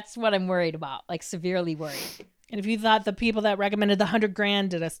I'm worried about, like severely worried. and if you thought the people that recommended the $100,000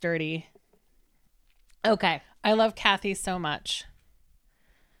 did us dirty, okay. I love Kathy so much.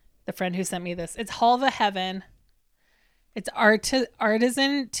 The friend who sent me this. It's Halva Heaven. It's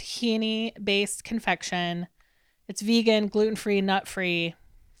artisan tahini based confection. It's vegan, gluten free, nut free.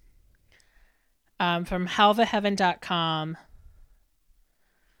 From halvaheaven.com.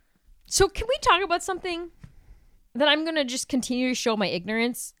 So can we talk about something that I'm going to just continue to show my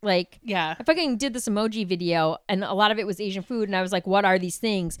ignorance? Like, Yeah. I fucking did this emoji video and a lot of it was Asian food. And I was like, what are these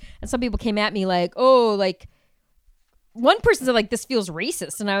things? And some people came at me like, oh, like one person said like, this feels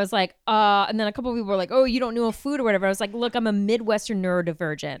racist. And I was like, and then a couple of people were like, oh, you don't know food or whatever. I was like, look, I'm a Midwestern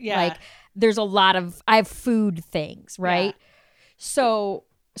neurodivergent. Yeah. Like there's I have food things, right? Yeah.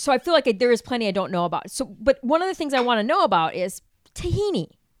 So I feel like there is plenty I don't know about. So, but one of the things I want to know about is tahini.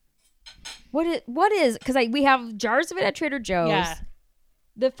 What is? Because we have jars of it at Trader Joe's. Yeah.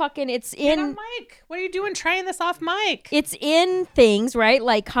 It's Get in on mic. What are you doing trying this off mic? it's in things, right?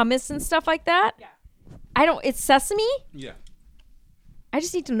 Like hummus and stuff like that. Yeah. It's sesame. Yeah. I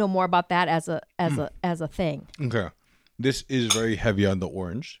just need to know more about that as a thing. Okay. This is very heavy on the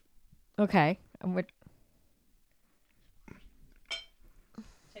orange. Okay.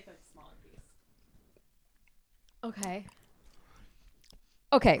 Take a smaller piece. Okay.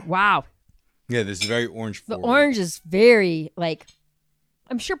 Okay. Wow. Yeah, this is very orange The forward. orange is very like.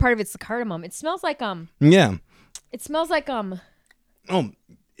 I'm sure part of it's the cardamom. It smells like Yeah. It smells like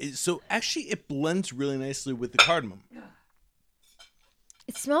So actually it blends really nicely with the cardamom.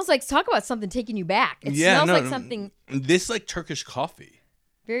 It smells like, talk about something taking you back. It smells like something This like Turkish coffee.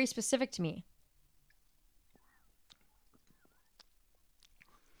 very specific to me.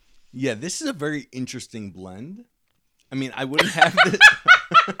 Yeah, this is a very interesting blend. I mean, I wouldn't have this.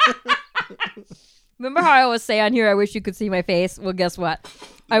 Remember how I always say on here, I wish you could see my face? Well, guess what?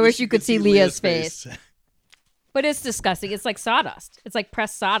 I wish you could see Leah's face. But it's disgusting. It's like sawdust. It's like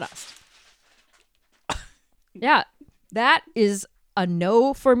pressed sawdust. Yeah, that is a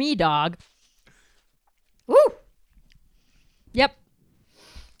no for me, dog. Woo! Yep.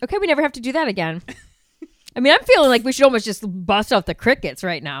 Okay, we never have to do that again. I mean, I'm feeling like we should almost just bust out the crickets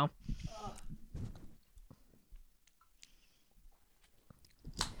right now.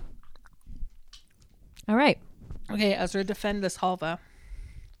 All right. Okay, Ezra, defend this halva.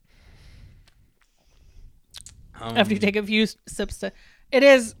 After you take a few sips, it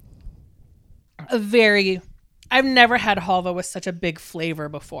is a very I've never had halva with such a big flavor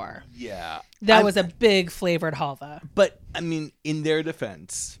before. Yeah. That was a big flavored halva. But I mean, in their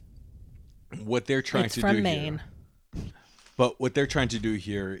defense, what they're trying It's to from do Maine. here. But what they're trying to do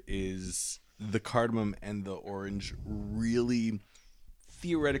here is the cardamom and the orange really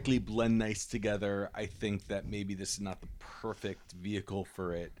theoretically blend nice together. I think that maybe this is not the perfect vehicle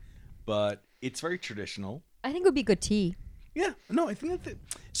for it, but it's very traditional. I think it would be good tea. Yeah, no, I think that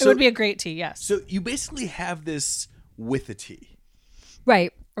It would be a great tea, yes. so you basically have this with a tea.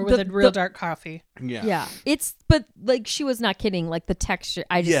 Right. Or with a real dark coffee. Yeah. Yeah. It's, but like she was not kidding. Like the texture,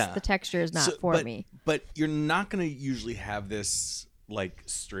 the texture is not for me. But you're not going to usually have this like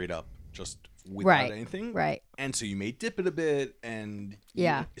straight up just without anything. Right. And so you may dip it a bit and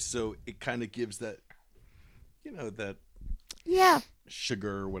so it kind of gives that, that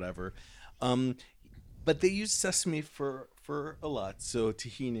sugar or whatever. But they use sesame for a lot. So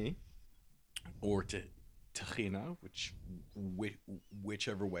tahini or tahina,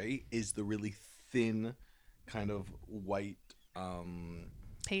 whichever way, is the really thin kind of white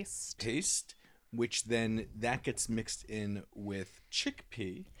paste, which then that gets mixed in with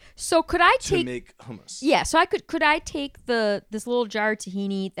chickpea. So could I to make hummus? Yeah, so could I take this little jar of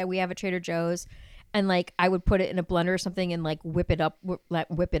tahini that we have at Trader Joe's, and like I would put it in a blender or something and like whip it up,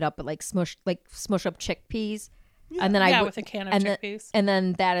 but like smush up chickpeas. Yeah. And then with a can of chickpeas. And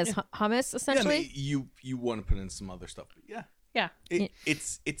then that is hummus, essentially. Yeah, I mean, you want to put in some other stuff, but yeah.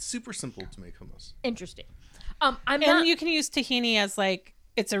 It's super simple to make hummus. Interesting. You can use tahini as like,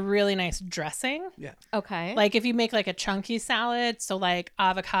 it's a really nice dressing. Yeah. Okay. Like if you make like a chunky salad, so like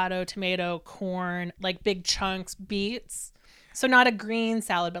avocado, tomato, corn, like big chunks, beets. So not a green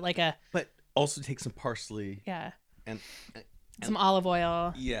salad, but like a. But also take some parsley. Yeah. And some olive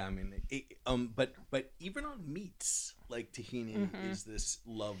oil. Yeah, I mean, but even on meats, like tahini is this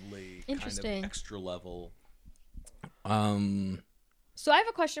lovely kind of extra level. So I have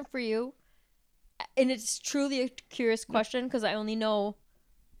a question for you, and it's truly a curious question because I only know,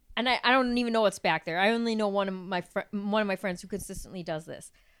 and I don't even know what's back there. I only know one of my friends who consistently does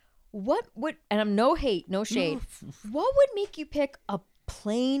this. What would, and I'm no hate, no shade. What would make you pick a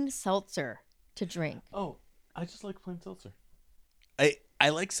plain seltzer to drink? Oh, I just like plain seltzer. I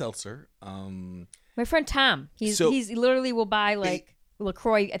like seltzer. My friend Tom, he literally will buy like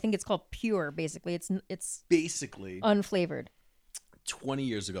LaCroix. I think it's called Pure. Basically, it's basically unflavored. 20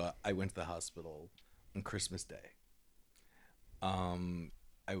 years ago, I went to the hospital on Christmas Day.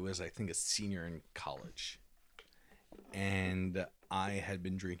 I was, I think, a senior in college, and I had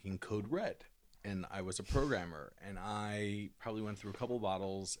been drinking Code Red, and I was a programmer, and I probably went through a couple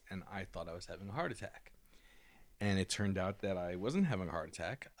bottles, and I thought I was having a heart attack. And it turned out that I wasn't having a heart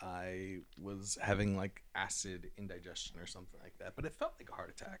attack. I was having like acid indigestion or something like that, but it felt like a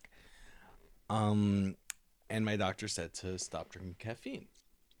heart attack. And my doctor said to stop drinking caffeine.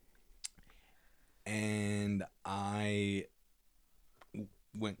 And I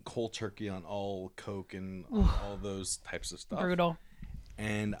went cold turkey on all Coke and all those types of stuff. Brutal.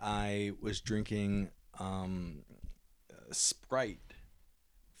 And I was drinking Sprite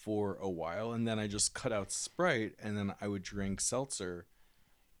for a while, and then I just cut out Sprite, and then I would drink seltzer,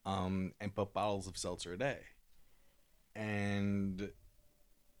 and put bottles of seltzer a day, and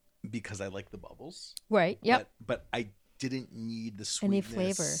because I like the bubbles, right? Yep. But I didn't need the sweetness,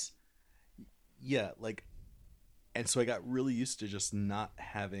 any flavor. Yeah, like, and so I got really used to just not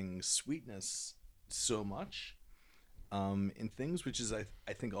having sweetness so much, in things, which is I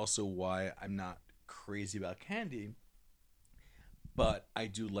think also why I'm not crazy about candy. But I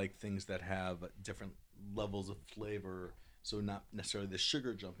do like things that have different levels of flavor. So not necessarily the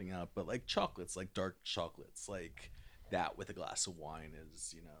sugar jumping out, but like chocolates, like dark chocolates, like that with a glass of wine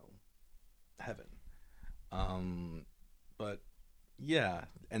is, heaven. But yeah,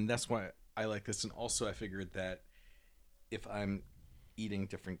 and that's why I like this. And also I figured that if I'm eating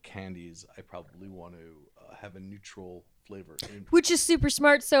different candies, I probably want to have a neutral flavor, which is super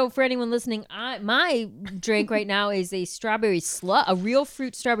smart. So for anyone listening, my drink right now is a a real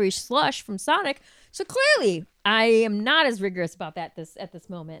fruit strawberry slush from Sonic. So clearly I am not as rigorous about that at this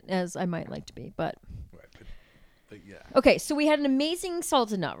moment as I might like to be, but yeah. Okay, so we had an amazing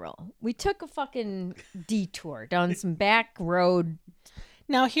salted nut roll. We took a fucking detour down some back road.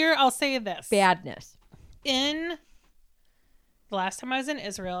 Now here I'll say this. Badness. In the last time I was in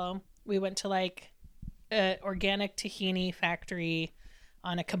Israel, we went to like an organic tahini factory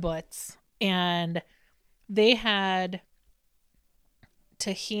on a kibbutz, and they had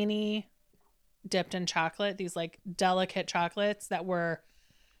tahini dipped in chocolate, these like delicate chocolates that were,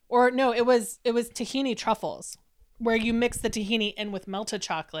 or no, it was tahini truffles, where you mix the tahini in with melted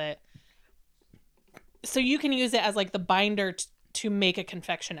chocolate so you can use it as like the binder to make a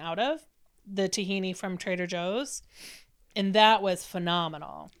confection out of, the tahini from Trader Joe's. And that was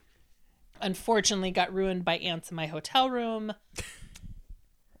phenomenal. Unfortunately, got ruined by ants in my hotel room.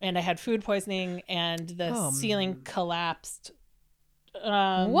 And I had food poisoning and the ceiling collapsed.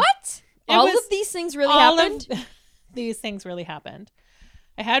 What? All of these things really happened? These things really happened.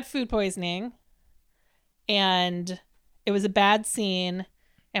 I had food poisoning and it was a bad scene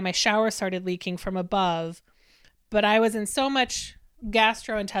and my shower started leaking from above. But I was in so much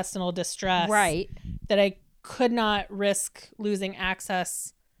gastrointestinal distress that I could not risk losing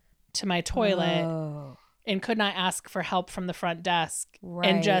access to my toilet and could not ask for help from the front desk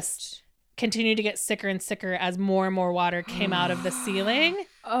and just continued to get sicker and sicker as more and more water came out of the ceiling.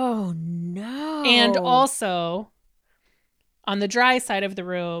 Oh, no. And also, on the dry side of the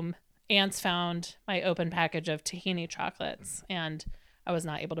room, ants found my open package of tahini chocolates, and I was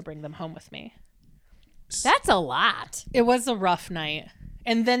not able to bring them home with me. That's a lot. It was a rough night.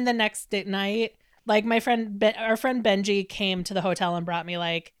 And then the next night, like our friend Benji came to the hotel and brought me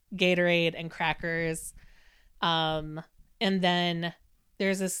like Gatorade and crackers. And then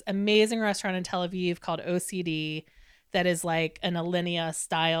there's this amazing restaurant in Tel Aviv called OCD that is like an Alinea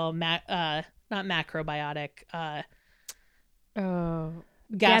style, not macrobiotic,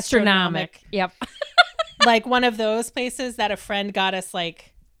 gastronomic. Yep. Like one of those places that a friend got us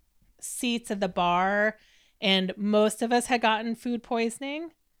like seats at the bar, and most of us had gotten food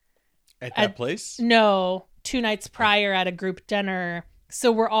poisoning. At that place? No, 2 nights prior at a group dinner.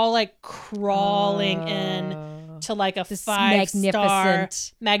 So we're all like crawling in to like a 5-star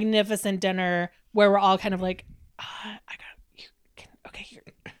magnificent dinner where we're all kind of like, I gotta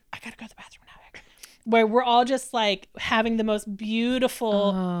go to the bathroom now. Where we're all just like having the most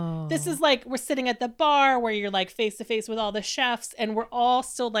beautiful, this is like, we're sitting at the bar where you're like face to face with all the chefs and we're all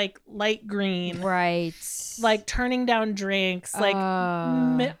still like light green. Right. Like turning down drinks. Like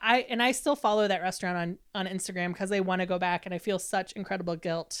I still follow that restaurant on Instagram because I want to go back and I feel such incredible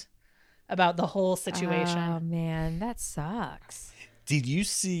guilt about the whole situation. Oh man, that sucks. Did you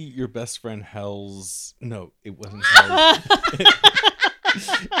see your best friend Hell's? No, it wasn't Hell's.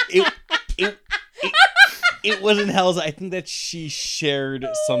 It wasn't Hell's. I think that she shared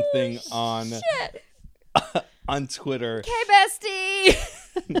something on Twitter. Okay, bestie.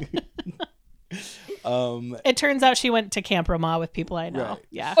 It turns out she went to Camp Rama with people I know. Right.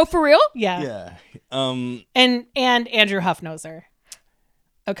 Yeah. Oh, for real? Yeah. Yeah. And Andrew Huff knows her.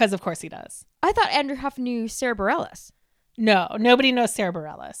 Because of course he does. I thought Andrew Huff knew Sarah Bareilles. No, nobody knows Sarah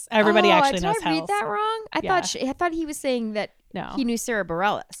Bareilles. Everybody actually knows Did I read that wrong? I thought he was saying that he knew Sarah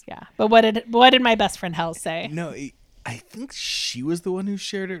Bareilles. Yeah. But what did my best friend Hell say? No, I think she was the one who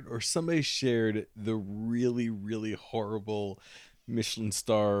shared it, or somebody shared the really, really horrible Michelin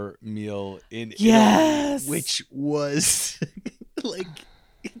star meal in Italy, which was like,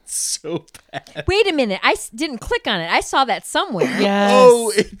 it's so bad. Wait a minute, I didn't click on it. I saw that somewhere. Yes.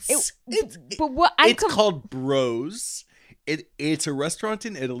 Oh, but what? It's called Bros. It's a restaurant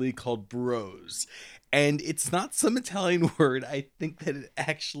in Italy called Bros. And it's not some Italian word. I think that it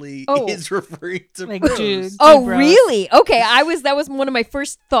actually is referring to like bros. Dude, oh, bros. Really? Okay, that was one of my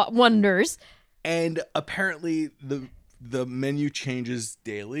first wonders. And apparently the menu changes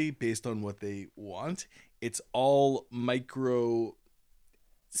daily based on what they want. It's all micro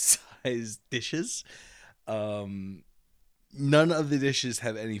sized dishes. None of the dishes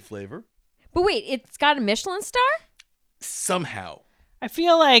have any flavor. But wait, it's got a Michelin star? Somehow. I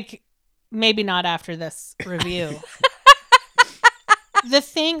feel like maybe not after this review.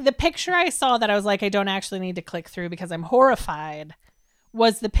 The picture I saw that I was like, I don't actually need to click through because I'm horrified,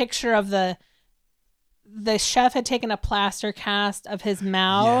 was the picture of the chef had taken a plaster cast of his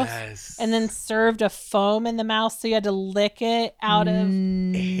mouth and then served a foam in the mouth, so you had to lick it out of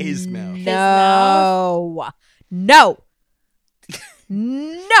his mouth. No.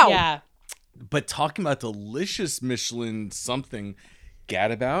 Yeah. But talking about delicious Michelin something,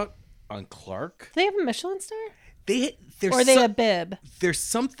 Gadabout on Clark. Do they have a Michelin star? They a bib? There's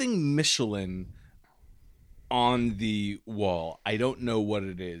something Michelin on the wall. I don't know what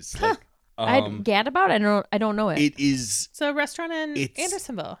it is. Like, Gadabout? I don't know it. It is. It's a restaurant in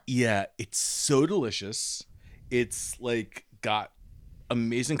Andersonville. Yeah, it's so delicious. It's like got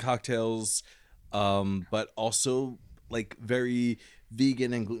amazing cocktails, but also like very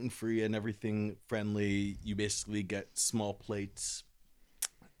vegan and gluten-free and everything friendly. You basically get small plates,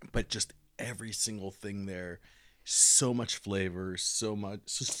 but just every single thing there, so much flavor, so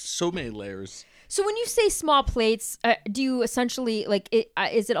many layers. So when you say small plates, do you essentially like it?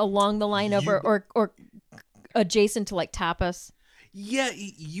 Is it along the line of or adjacent to like tapas? Yeah,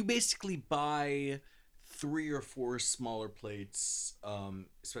 you basically buy 3 or 4 smaller plates,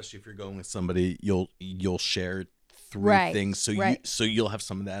 especially if you're going with somebody, you'll share 3 things, so you'll have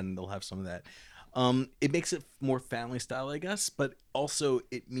some of that and they'll have some of that. It makes it more family style, I guess, but also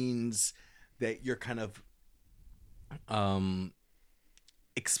it means that you're kind of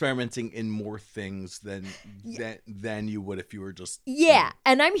experimenting in more things than you would if you were just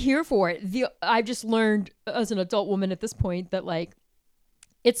and I'm here for it. I've just learned as an adult woman at this point that like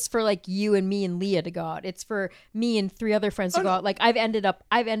it's for like you and me and Leah to go out. It's for me and 3 other friends to go out. Like I've ended up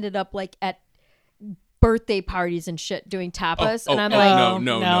like at birthday parties and shit doing tapas, and I'm like,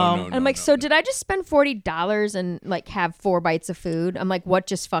 no. I'm like, so did I just spend $40 and like have 4 bites of food? I'm like, what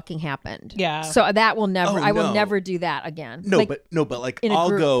just fucking happened? Yeah. So that will never. I will never do that again. No, like, but like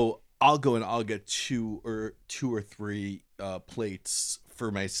I'll go and I'll get 2 or 3 plates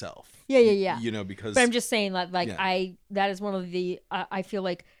for myself. Yeah. You know, because. But I'm just saying that like that is one of the I feel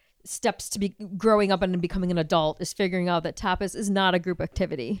like steps to be growing up and becoming an adult is figuring out that tapas is not a group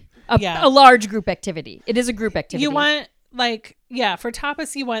activity. A large group activity. It is a group activity. You want for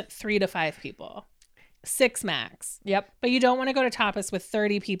tapas you want 3 to 5 people. 6 max. Yep. But you don't want to go to tapas with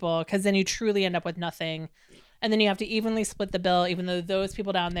 30 people because then you truly end up with nothing. And then you have to evenly split the bill, even though those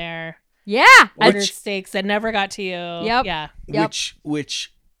people down there ordered steaks that never got to you. Yep. Yeah.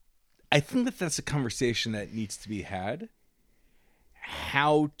 Which I think that's a conversation that needs to be had.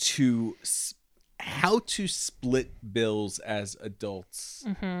 How to split bills as adults,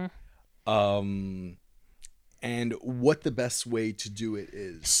 and what the best way to do it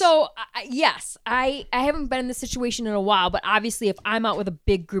is. So yes, I haven't been in this situation in a while, but obviously, if I'm out with a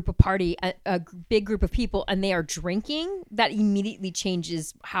big group of big group of people, and they are drinking, that immediately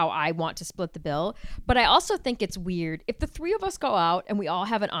changes how I want to split the bill. But I also think it's weird if the 3 of us go out and we all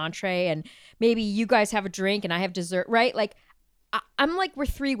have an entree, and maybe you guys have a drink and I have dessert, right? Like. I'm like, we're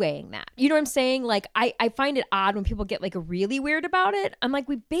 3-weighing that. You know what I'm saying? Like, I find it odd when people get like really weird about it. I'm like,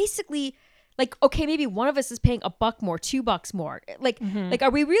 we basically like, okay, maybe one of us is paying $1 more, $2 more. Like, like, are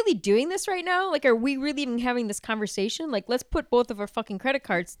we really doing this right now? Like, are we really even having this conversation? Like, let's put both of our fucking credit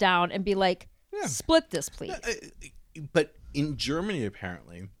cards down and be like, split this, please. But in Germany,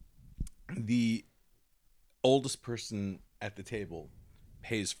 apparently, the oldest person at the table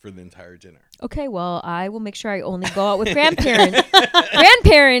pays for the entire dinner. Okay, well, I will make sure I only go out with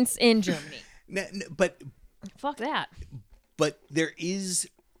grandparents in Germany. But fuck that. But there is,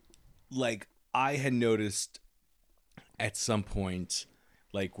 like, I had noticed at some point,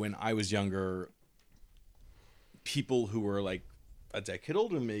 like when I was younger, people who were like a decade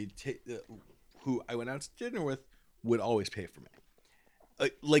older than me, who I went out to dinner with, would always pay for me.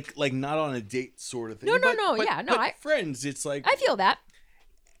 Like not on a date sort of thing. No, friends, it's like I feel that.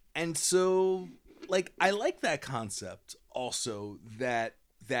 And so, like, I like that concept also, that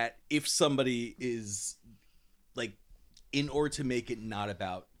if somebody is, like, in order to make it not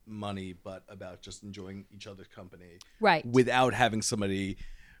about money, but about just enjoying each other's company. Right. Without having somebody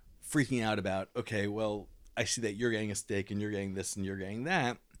freaking out about, okay, well, I see that you're getting a steak and you're getting this and you're getting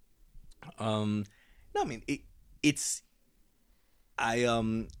that. No, I mean,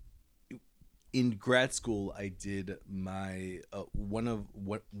 in grad school, I did my one of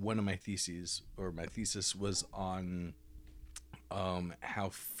my theses, or my thesis was on how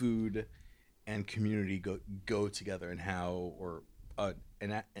food and community go together, and how, or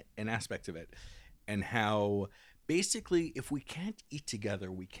an aspect of it, and how basically if we can't eat together,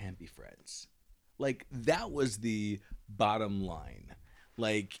 we can't be friends. Like, that was the bottom line.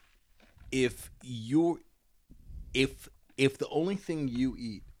 Like, if the only thing you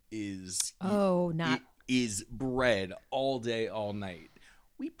eat is bread all day, all night,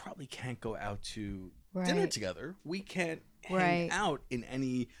 we probably can't go out to dinner together. We can't hang out in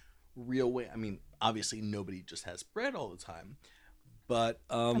any real way. I mean, obviously nobody just has bread all the time, but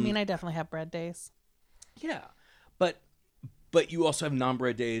I mean, I definitely have bread days. Yeah, but you also have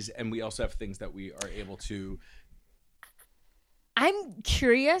non-bread days, and we also have things that we are able to. I'm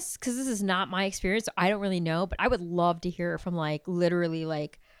curious because this is not my experience, so I don't really know, but I would love to hear from like literally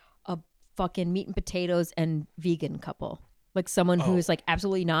like a fucking meat and potatoes and vegan couple, like someone who is like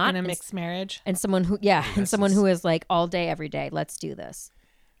absolutely not in a mixed marriage, and someone who and someone who is like all day every day. Let's do this.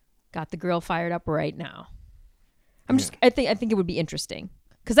 Got the girl fired up right now. I think it would be interesting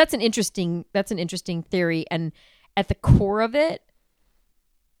because that's an interesting theory, and at the core of it,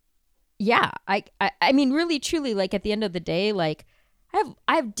 yeah, I mean, really, truly, like at the end of the day, like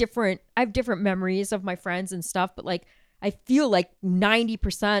I have different memories of my friends and stuff, but like I feel like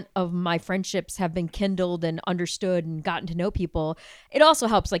 90% of my friendships have been kindled and understood and gotten to know people. It also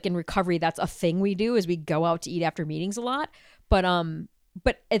helps, like in recovery, that's a thing we do, is we go out to eat after meetings a lot. But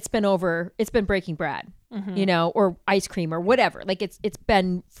but it's been breaking bread, you know, or ice cream or whatever. Like it's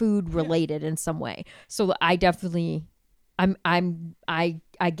been food related in some way. So I definitely,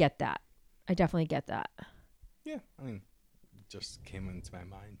 I get that. I definitely get that. Yeah, I mean, it just came into my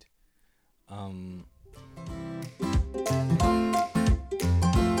mind.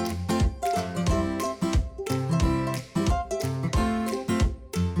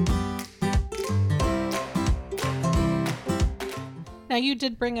 Now you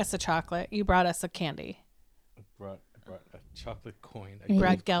did bring us a chocolate. You brought us a candy. I brought a chocolate coin. You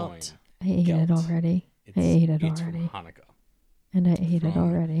brought gold Gelt. I ate Gelt. it already. It's, I ate it it's already. from Hanukkah. And I ate it From-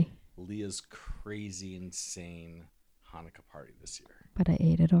 already. Leah's crazy, insane Hanukkah party this year. But I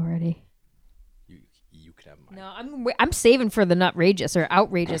ate it already. You could have mine. No, I'm saving for the nutrageous or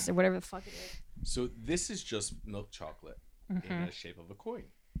outrageous or whatever the fuck it is. So this is just milk chocolate in the shape of a coin.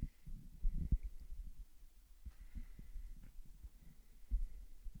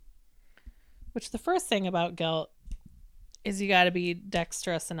 Which the first thing about Gelt is you got to be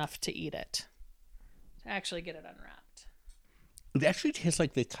dexterous enough to eat it. To actually get it unwrapped. It actually tastes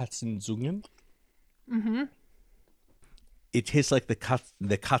like the Katzenzugen. Mm-hmm. It tastes like the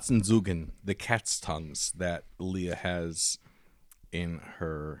Katzenzugen, the cat's tongues that Leah has in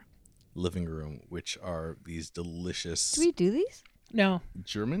her living room, which are these delicious Do we do these? No,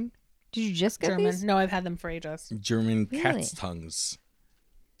 German Did you just get German. these? No, I've had them for ages. German Really? cat's tongues.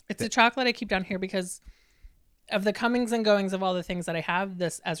 It's a chocolate I keep down here because of the comings and goings of all the things that I have.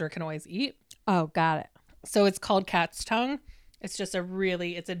 This Ezra can always eat. Oh, got it. So it's called cat's tongue. It's just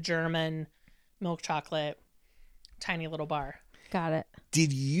it's a German milk chocolate, tiny little bar. Got it.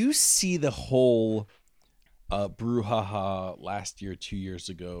 Did you see the whole brouhaha last year, 2 years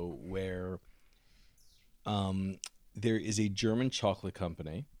ago, where there is a German chocolate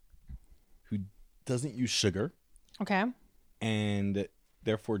company who doesn't use sugar, Okay. and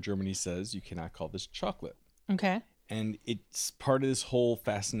therefore Germany says you cannot call this chocolate. Okay. And it's part of this whole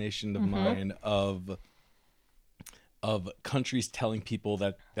fascination of mine of countries telling people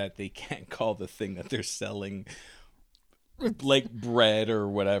that they can't call the thing that they're selling like bread or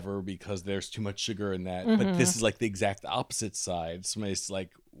whatever because there's too much sugar in that. But this is like the exact opposite side. Somebody's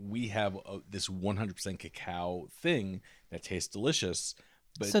like, we have this 100% cacao thing that tastes delicious,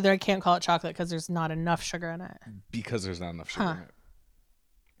 but So they can't call it chocolate because there's not enough sugar in it. because there's not enough sugar in it.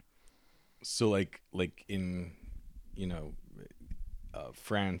 So like in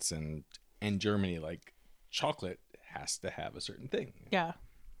France and Germany, like chocolate has to have a certain thing. Yeah.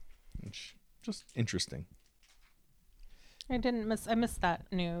 Which just interesting. I missed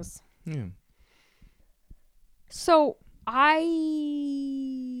that news. Yeah. So I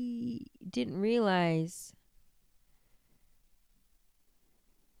didn't realize.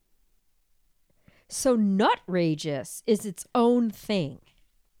 So nutrageous is its own thing.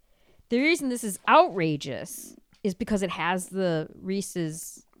 The reason this is outrageous is because it has the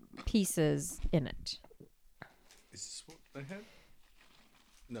Reese's Pieces in it. Is this what I had?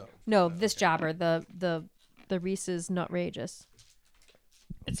 No. No, this jobber, the Reese's Nutrageous.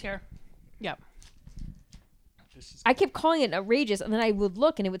 It's here. Yep. This is I kept calling it outrageous, and then I would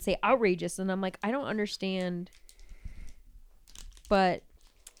look and it would say outrageous, and I'm like, I don't understand. But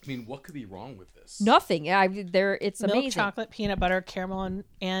I mean, what could be wrong with this? nothing. It's Milk, amazing. chocolate, peanut butter, caramel,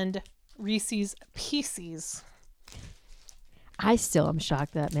 and Reese's Pieces. I still am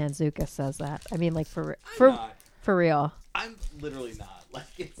shocked that Manzuka says that. I mean, like for not. real. I'm literally not. Like,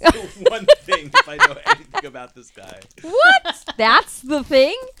 it's the one thing if I know anything about this guy. What? That's the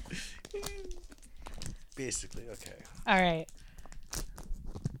thing? Basically, okay. All right.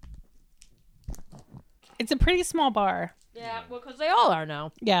 It's a pretty small bar. Yeah, well, because they all are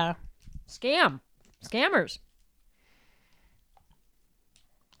now. Yeah. Scammers.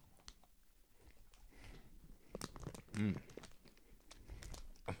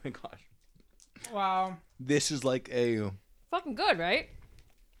 Oh my gosh. Wow. This is like Fucking good, right?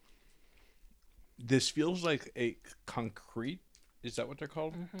 this feels like a concrete. Is that what they're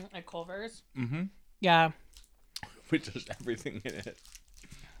called? Like Culver's? Mm-hmm. Yeah. With just everything in it.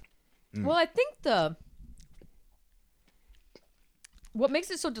 Well, I think what makes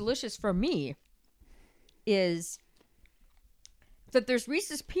it so delicious for me is that there's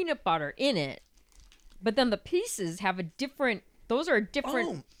Reese's peanut butter in it, but then the pieces have a different. Those are different.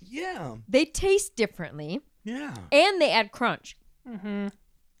 Oh, yeah. They taste differently, Yeah. and they add crunch.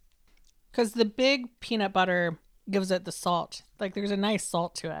 Because the big peanut butter gives it the salt. Like, there's a nice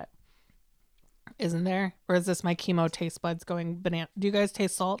salt to it. Isn't there? Or is this my chemo taste buds going banana? Do you guys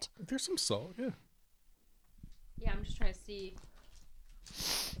taste salt? There's some salt, yeah. Yeah, I'm just trying to see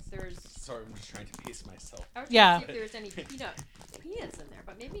if there's. Sorry, I'm just trying to pace myself. I was Yeah. trying to see if there's any peanuts in there,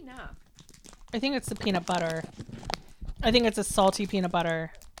 but maybe not. I think it's the peanut butter. I think it's a salty peanut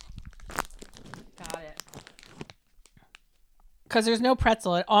butter. Got it. Because there's no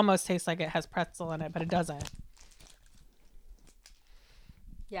pretzel. It almost tastes like it has pretzel in it, but it doesn't.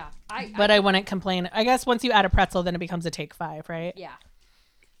 Yeah. But I wouldn't complain. I guess once you add a pretzel, then it becomes a take 5, right? Yeah.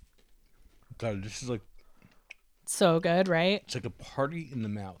 God, this is like So good, right? it's like a party in the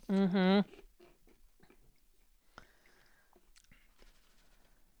mouth.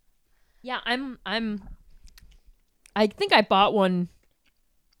 Yeah, I think I bought one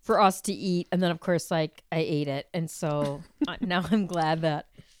for us to eat, and then of course, like, I ate it, and so now I'm glad that.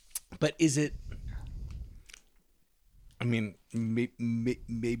 But is it? I mean,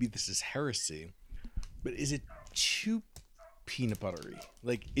 maybe this is heresy, but is it too peanut buttery?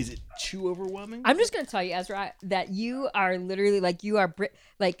 Like, is it too overwhelming? I'm just gonna tell you, Ezra, that you are literally like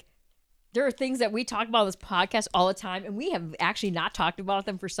like. There are things that we talk about on this podcast all the time, and we have actually not talked about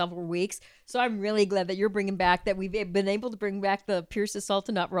them for several weeks. So I'm really glad that you're bringing back that we've been able to bring back the Pierce's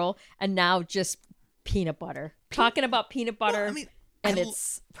Salted Nut Roll, and now just peanut butter. Talking about peanut butter I mean, and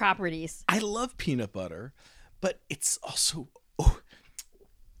its properties. I love peanut butter, but it's also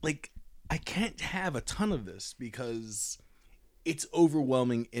like I can't have a ton of this because it's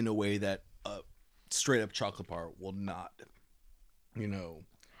overwhelming in a way that a straight up chocolate bar will not,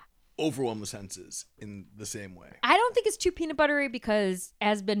 overwhelm the senses in the same way. I don't think it's too peanut buttery because,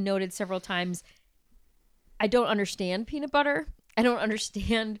 as been noted several times, I don't understand peanut butter. I don't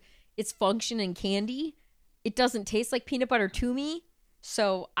understand its function in candy. It doesn't taste like peanut butter to me.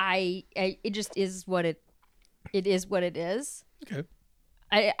 So it just is what it is what it is. Okay.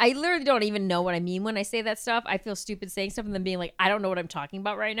 I literally don't even know what I mean when I say that stuff. I feel stupid saying stuff and then being like, I don't know what I'm talking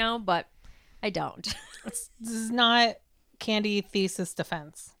about right now, but I don't. This is not candy thesis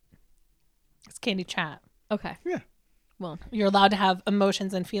defense. It's candy chat. Okay. Yeah. Well, You're allowed to have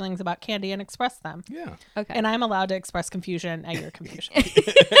emotions and feelings about candy and express them. Yeah. okay. And I'm allowed to express confusion at your confusion.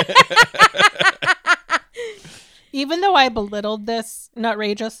 Even though I belittled this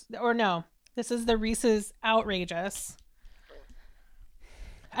nutrageous, or no, this is the Reese's outrageous.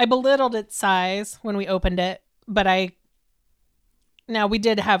 I belittled its size when we opened it, but now we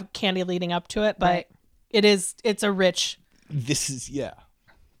did have candy leading up to it, but Right. it's a rich. This is, yeah.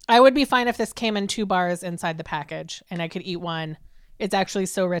 I would be fine if this came in 2 bars inside the package and I could eat one. It's actually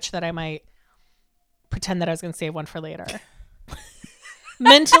so rich that I might pretend that I was going to save one for later.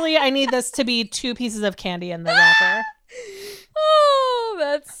 Mentally, I need this to be 2 pieces of candy in the wrapper. Oh,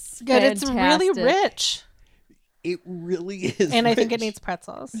 that's Good. It's really fantastic. rich. It really is. And I think it rich. needs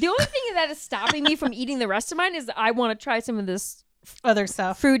pretzels. The only thing that is stopping me from eating the rest of mine is I want to try some of this Other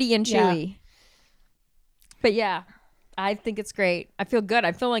stuff. fruity and Yeah. chewy. But yeah, I think it's great. I feel good.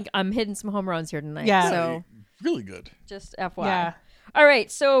 I feel like I'm hitting some home runs here tonight. Yeah. So Really good. just FYI. Yeah. All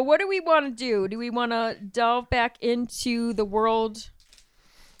right. So what do we want to do? Do we want to delve back into the world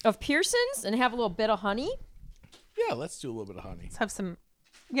of Pearson's and have a little bit of honey? Yeah, let's do a little bit of honey. Let's have some.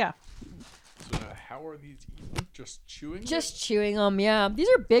 Yeah. So how are these eaten? Just chewing? Just chewing them. Yeah. These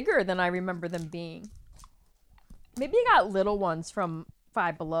are bigger than I remember them being. Maybe I got little ones from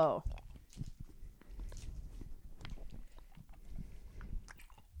Five Below.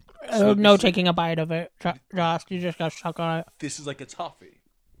 No taking a bite of it, Josh. You just got stuck on it. This is like a toffee.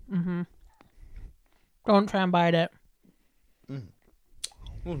 Don't try and bite it. There's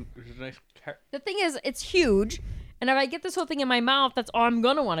a nice The thing is, it's huge, and if I get this whole thing in my mouth, that's all I'm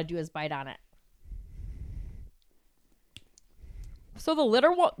gonna want to do is bite on it. So the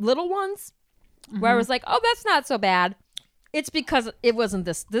little ones, where I was like, "Oh, that's not so bad," it's because it wasn't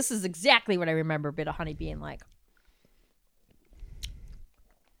this. This is exactly what I remember a bit of honey being like.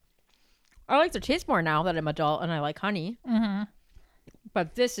 I like the taste more now that I'm adult and I like honey. Mm-hmm.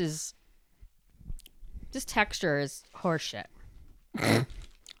 But this texture is horseshit.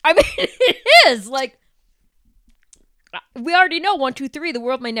 I mean, it is like we already know 1, 2, 3. The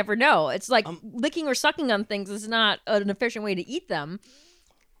world may never know. It's like licking or sucking on things is not an efficient way to eat them,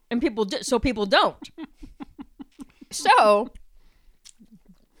 and people don't. So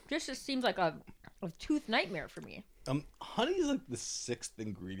this just seems like a tooth nightmare for me. Honey is like the 6th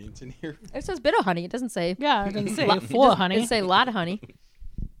ingredient in here. It says bit of honey. It doesn't say Yeah, it doesn't say It full of doesn't- honey. It say a lot of honey.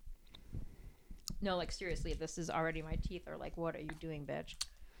 No, like seriously, this is already my teeth are like, what are you doing, bitch?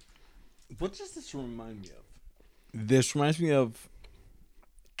 What does this remind me of? This reminds me of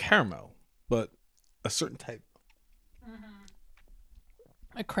caramel, but a certain type.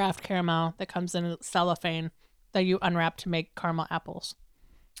 A craft caramel that comes in cellophane that you unwrap to make caramel apples.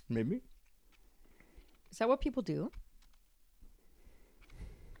 Maybe. Is that what people do?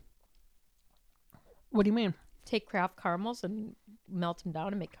 What do you mean? Take Kraft caramels and melt them down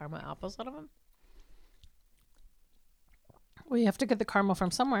and make caramel apples out of them. Well, you have to get the caramel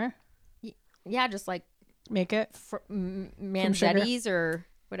from somewhere. Yeah, just like Make it. Manzetti's or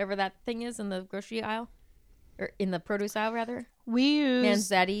whatever that thing is in the grocery aisle. Or in the produce aisle, rather. We use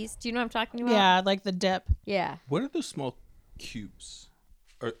Manzetti's. Do you know what I'm talking about? Yeah, like the dip. Yeah. What are those small cubes?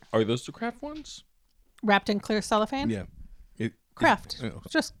 Are those the Kraft ones? Wrapped in clear cellophane? Yeah. Kraft.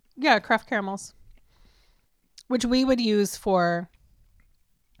 Just, Kraft caramels. Which we would use for,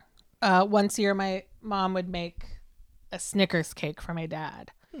 once a year, my mom would make a Snickers cake for my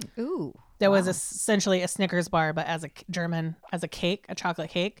dad. Ooh. That was essentially a Snickers bar, but as a cake, a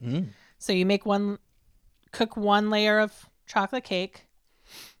chocolate cake. So you cook one layer of chocolate cake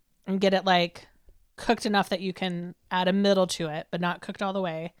and get it like cooked enough that you can add a middle to it, but not cooked all the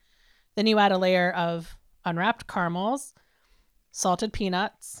way. Then you add a layer of unwrapped caramels, salted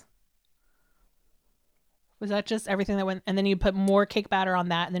peanuts. Was that just everything that went? And then you put more cake batter on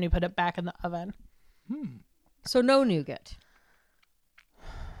that, and then you put it back in the oven. So no nougat.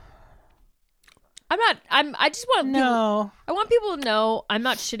 I just want I want people to know I'm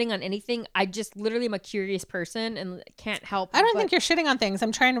not shitting on anything. I just literally am a curious person and can't help. I don't think you're shitting on things.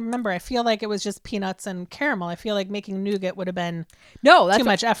 I'm trying to remember. I feel like it was just peanuts and caramel. I feel like making nougat would have been too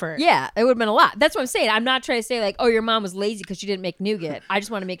much effort. Yeah, it would have been a lot. That's what I'm saying. I'm not trying to say like, oh, your mom was lazy because she didn't make nougat. I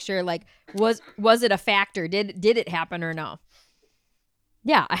just want to make sure like, was it a factor? Did it happen or no?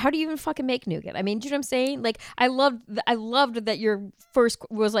 Yeah, how do you even fucking make nougat? I mean, do you know what I'm saying? Like, I loved that your first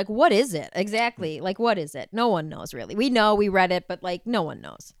was like, what is it exactly? Like, what is it? No one knows really. We know, we read it, but like, no one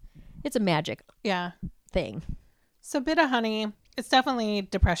knows. It's a magic thing. So Bit of Honey, it's definitely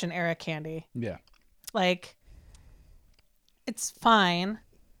Depression era candy. Yeah. Like, it's fine.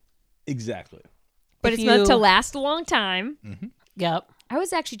 Exactly. But it's meant to last a long time. Mm-hmm. Yep. I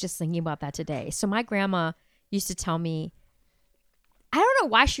was actually just thinking about that today. So my grandma used to tell me, I don't know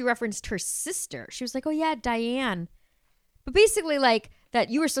why she referenced her sister. She was like, oh yeah, Diane. But basically like that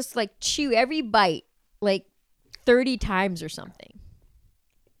you were supposed to like chew every bite like 30 times or something.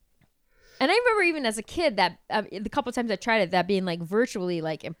 And I remember even as a kid that the couple of times I tried it, that being like virtually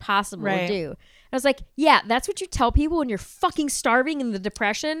like impossible to do. I was like, yeah, that's what you tell people when you're fucking starving in the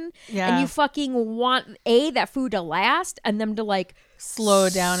depression. Yeah. And you fucking want that food to last and them to like slow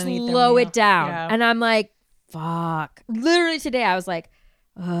down and eat their slow meal. it down. Yeah. And I'm like, fuck. Literally today I was like,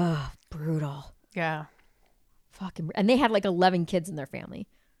 ugh, brutal. Yeah. Fucking. And they had like 11 kids in their family.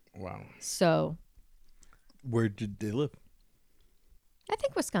 Wow. So. Where did they live? I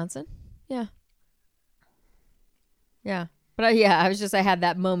think Wisconsin. Yeah. Yeah. But I had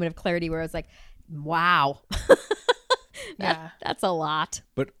that moment of clarity where I was like, wow. That's a lot.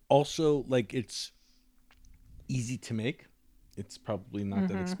 But also, like, it's easy to make. It's probably not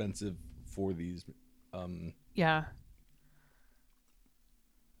that expensive for these. Yeah.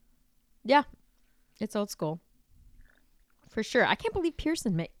 Yeah. It's old school. For sure. I can't believe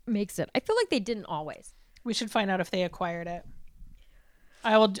Pearson makes it. I feel like they didn't always. We should find out if they acquired it.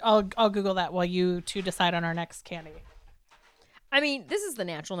 I'll Google that while you two decide on our next candy. I mean, this is the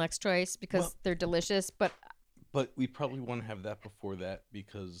natural next choice because they're delicious, but we probably want to have that before that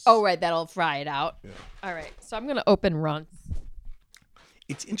because... Oh, right. That'll fry it out. Yeah. All right. So I'm going to open Runts.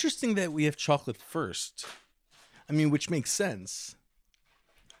 It's interesting that we have chocolate first. I mean, which makes sense.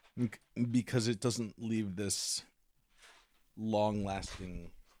 Because it doesn't leave this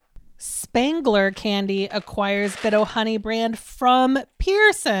long-lasting... Spangler Candy acquires Bit O' Honey brand from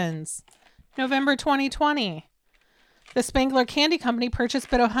Pearson's. November 2020. The Spangler Candy Company purchased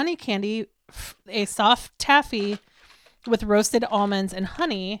Bit O' Honey candy, a soft taffy with roasted almonds and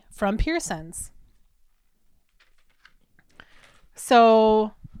honey from Pearson's.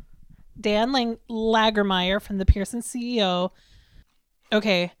 So, Dan Lagermeyer from the Pearson CEO.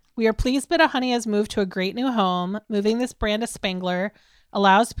 Okay, we are pleased Bit O' Honey has moved to a great new home. Moving this brand to Spangler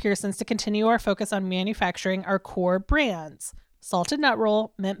allows Pearson's to continue our focus on manufacturing our core brands. Salted Nut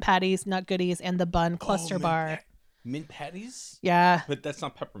Roll, Mint Patties, Nut Goodies, and the Bun Cluster Bar. Mint Patties? Yeah. But that's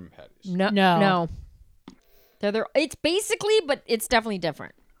not peppermint patties. No. It's basically, but it's definitely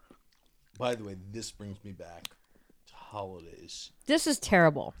different. By the way, this brings me back to holidays. This is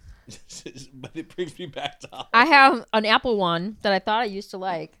terrible. But it brings me back to holidays. I have an apple one that I thought I used to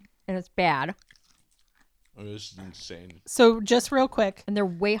like, and it's bad. Oh, this is insane. So just real quick. And they're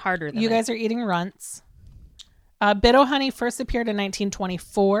way harder than you guys are eating Runts. Bit O' Honey first appeared in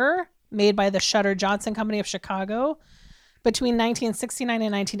 1924, made by the Shutter Johnson Company of Chicago. Between 1969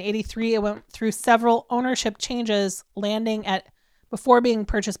 and 1983, it went through several ownership changes, landing before being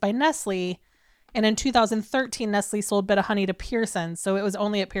purchased by Nestle And in 2013, Nestle sold Bit of Honey to Pearson's. So it was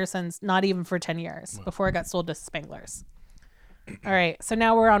only at Pearson's, not even for 10 years before it got sold to Spangler's. All right. So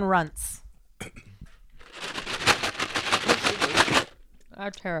now we're on Runts.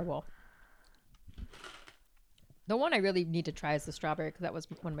 Are terrible. The one I really need to try is the strawberry because that was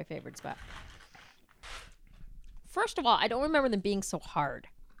one of my favorites. But first of all, I don't remember them being so hard.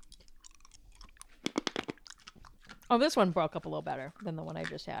 Oh, this one broke up a little better than the one I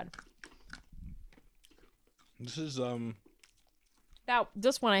just had. This is Now,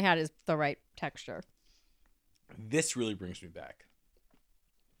 this one I had is the right texture. this really brings me back.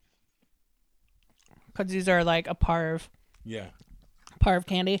 Because these are like a parv Yeah.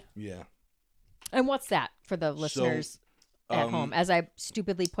 candy. Yeah. And what's that for the listeners at um, home? As I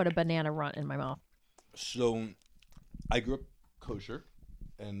stupidly put a banana runt in my mouth. So I grew up kosher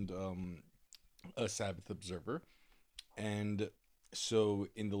and a Sabbath observer. And so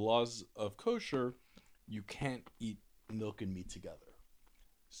in the laws of kosher, you can't eat milk and meat together.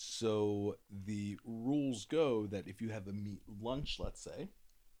 So the rules go that if you have a meat lunch, let's say,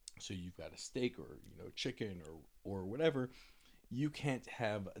 so you've got a steak or chicken or whatever, you can't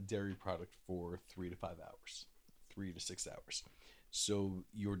have a dairy product for 3 to 5 hours, 3 to 6 hours. So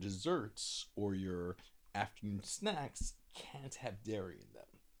your desserts or your afternoon snacks can't have dairy in them.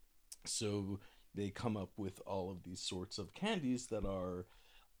 So they come up with all of these sorts of candies that are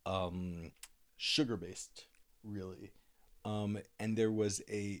sugar-based, really. And there was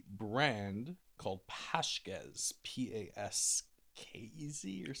a brand called Pashkez, Paskez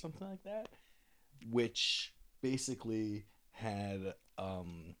or something like that, which basically had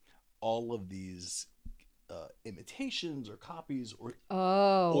all of these imitations or copies or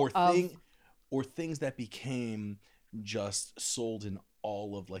things that became just sold in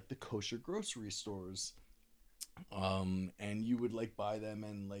all of like the kosher grocery stores, and you would like buy them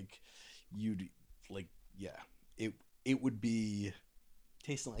and like you'd like it would be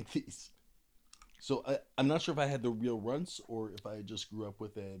tasting like these. So I'm not sure if I had the real Runts or if I just grew up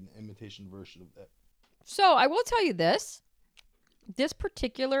with an imitation version of that. So I will tell you this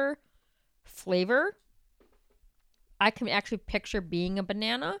particular flavor, I can actually picture being a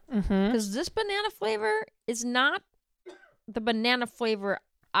banana because this banana flavor is not the banana flavor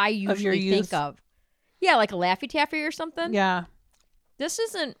I usually think of. Yeah, like a Laffy Taffy or something. Yeah. This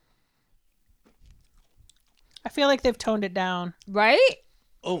isn't. I feel like they've toned it down. Right?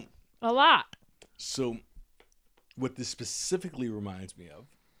 Oh, A lot. so what this specifically reminds me of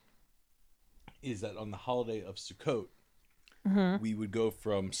is that on the holiday of Sukkot, we would go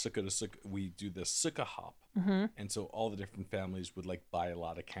from sukkah to sukkah. We do the sukkah hop. And so all the different families would like buy a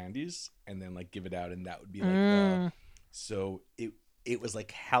lot of candies and then like give it out. And that would be like so it was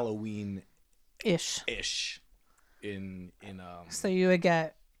like Halloween Ish. in So you would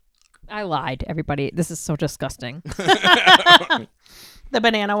get I lied, everybody. This is so disgusting. the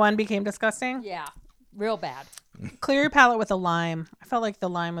banana one became disgusting. Yeah. Real bad. Clear your palate with a lime. I felt like the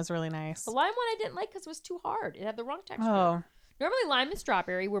lime was really nice. The lime one I didn't like because it was too hard. It had the wrong texture. Oh, Normally lime and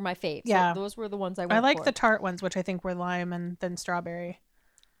strawberry were my faves. Yeah. So those were the ones I went I like for. the tart ones, which I think were lime and then strawberry.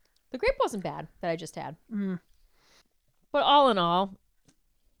 The grape wasn't bad that I just had. But all in all,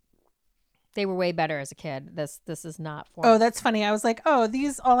 they were way better as a kid. This is not for Oh, that's funny. I was like, oh,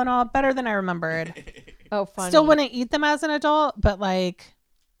 these all in all better than I remembered. Oh, funny. Still wouldn't eat them as an adult, but like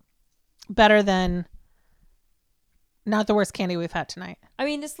better than not the worst candy we've had tonight. I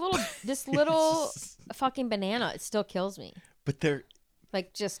mean, this little fucking banana, it still kills me. but they're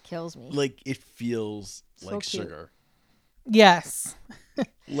Like, just kills me. like it feels So like cute. sugar. Yes.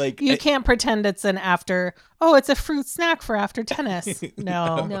 Like You can't pretend it's an after, oh, it's a fruit snack for after tennis.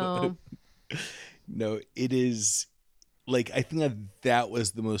 No. No. No, it is like I think that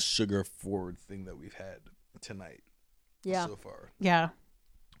was the most sugar forward thing that we've had tonight Yeah. so far. Yeah.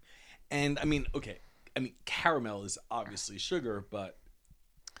 And I mean, okay, caramel is obviously sugar, but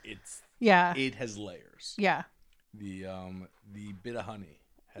Yeah. it has layers. Yeah. The bit of honey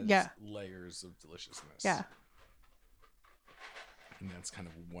has Yeah. layers of deliciousness. Yeah. And that's kind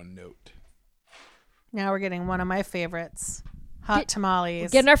of one note. Now we're getting one of my favorites. Hot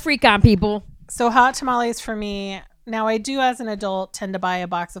tamales. Getting our freak on, people. So hot tamales for me. Now I do as an adult tend to buy a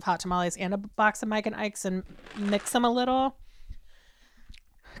box of hot tamales and a box of Mike and Ike's and mix them a little.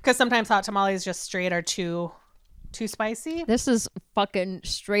 Because sometimes hot tamales just straight are too spicy. This is fucking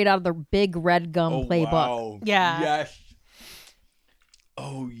straight out of the Big Red Gum playbook. Wow. Yeah. Yes.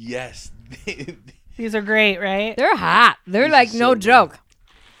 Oh yes. These are great, right? They're hot. They're These like are no so good. joke.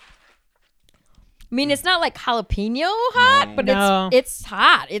 I mean, it's not like jalapeno hot, but No. it's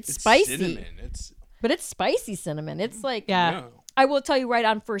hot. It's spicy. Cinnamon. But it's spicy cinnamon. It's like Yeah. I will tell you right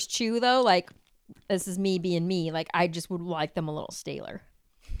on first chew though, like this is me being me. Like, I just would like them a little staler.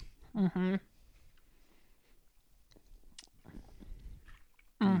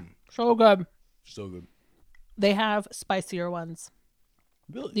 So good. So good. They have spicier ones.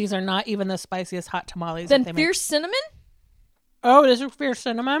 Really? These are not even the spiciest hot tamales. Then that they fierce cinnamon? Make. Oh, this is fierce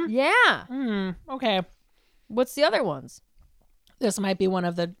cinnamon? Yeah. Okay. What's the other ones? This might be one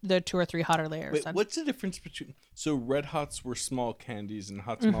of the 2 or 3 hotter layers. Wait, what's the difference between... So Red Hots were small candies and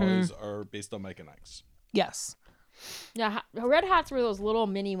Hot Tamales are based on Mike and Ike's. Yes. Yeah, Red Hots were those little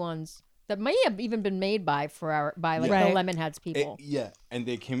mini ones that may have even been made by the Right. Lemonheads people. Yeah, and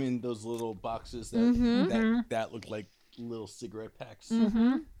they came in those little boxes that that looked like little cigarette packs.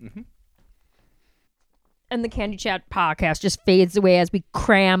 And the Candy Chat podcast just fades away as we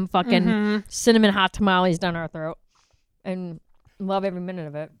cram fucking cinnamon hot tamales down our throat. And love every minute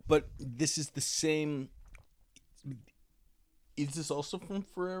of it. But this is the same... Is this also from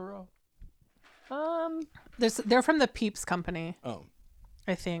Ferrero? They're from the Peeps company, Oh.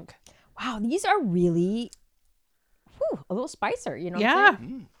 I think. Wow, these are really a little spicier, you know what I'm Yeah.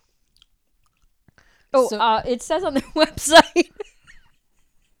 saying? Oh, So- it says on their website.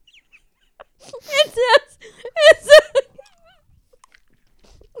 it says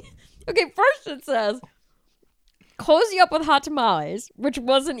okay, first it says cozy up with hot tamales, which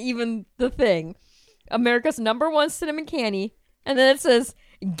wasn't even the thing. America's #1 cinnamon candy. And then it says,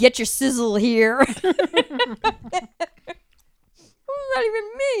 get your sizzle here. What does that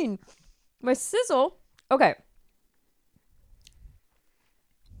even mean? My sizzle? Okay.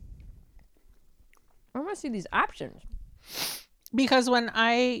 I want to see these options. Because when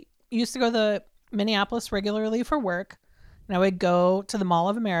I used to go to Minneapolis regularly for work, and I would go to the Mall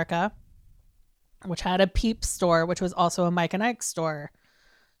of America, which had a Peeps store, which was also a Mike and Ike store,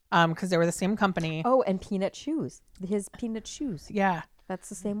 because they were the same company. Oh, and peanut shoes. His peanut shoes. Yeah. That's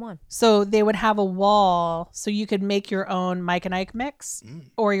the same one. So they would have a wall so you could make your own Mike and Ike mix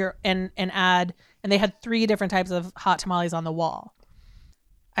or your and add, and they had 3 different types of hot tamales on the wall.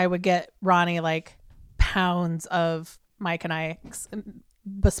 I would get Ronnie like pounds of Mike and Ike's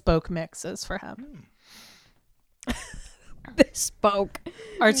bespoke mixes for him. Bespoke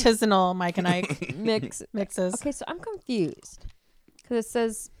Artisanal Mike and Ike mixes. Okay, so I'm confused because it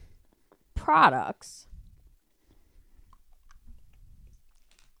says products.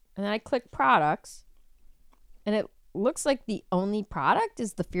 And then I click products, and it looks like the only product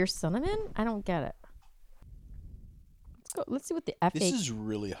is the fierce cinnamon. I don't get it. Let's go. Let's see what the This is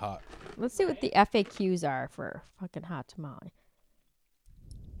really hot. Let's see what the FAQs are for fucking hot tamale.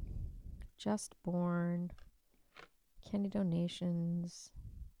 Just born. Candy donations.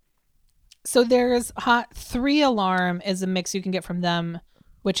 So there's hot 3 Alarm is a mix you can get from them,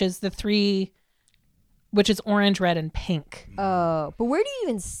 which is which is orange, red, and pink. Oh, but where do you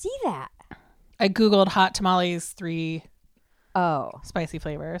even see that? I Googled hot tamales 3 Oh. spicy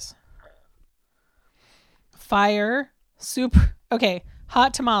flavors. Fire, super. Okay,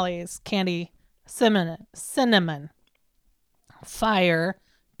 hot tamales, candy, cinnamon. Fire,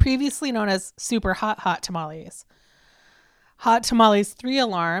 previously known as super hot tamales. Hot tamales 3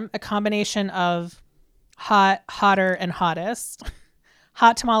 Alarm, a combination of hot, hotter, and hottest.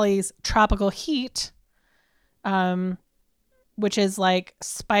 Hot tamales tropical heat, which is like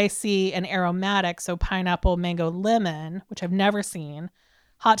spicy and aromatic, so pineapple, mango, lemon, which I've never seen.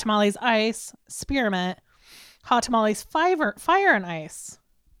 Hot tamales ice, spearmint. Hot tamales fire and ice.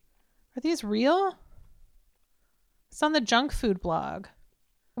 Are these real? It's on the junk food blog.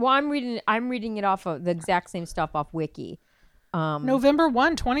 Well, I'm reading it off of the exact same stuff off Wiki. November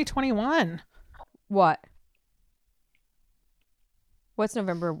 1, 2021. What? What's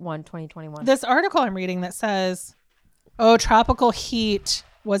November 1, 2021? This article I'm reading that says, oh, tropical heat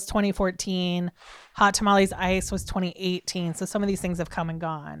was 2014. Hot tamales ice was 2018. So some of these things have come and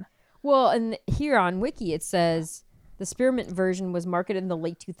gone. Well, and here on Wiki it says the spearmint version was marketed in the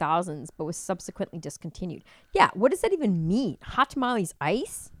late 2000s, but was subsequently discontinued. Yeah, what does that even mean? Hot tamales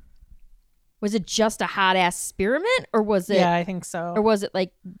ice? Was it just a hot ass spearmint, or was it? Yeah, I think so. Or was it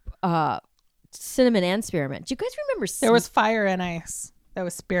like cinnamon and spearmint? Do you guys remember? There was fire and ice. That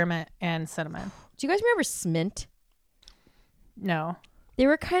was spearmint and cinnamon. Do you guys remember Smint? No. They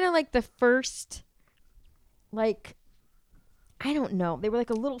were kind of like the first, like, I don't know. They were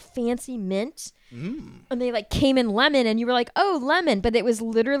like a little fancy mint. And they like came in lemon, and you were like, oh, lemon. But it was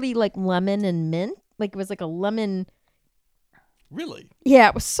literally like lemon and mint. Like it was like a lemon. Really? Yeah,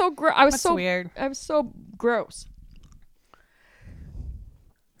 it was so gross. That's weird. I was so gross.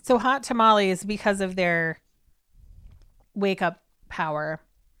 So hot tamales, because of their wake up power,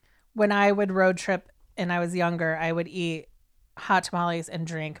 when I would road trip and I was younger, I would eat hot tamales and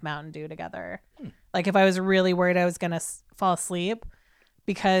drink Mountain Dew together. Like if I was really worried I was going to fall asleep,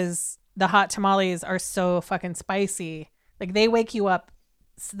 because the hot tamales are so fucking spicy. Like they wake you up.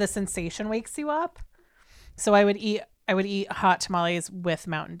 The sensation wakes you up. So I would eat hot tamales with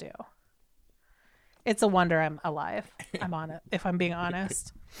Mountain Dew. It's a wonder I'm alive. I'm on it, if I'm being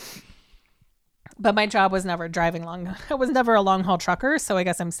honest. But my job was never driving long. I was never a long haul trucker, so I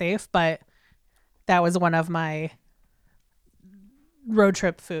guess I'm safe. But that was one of my road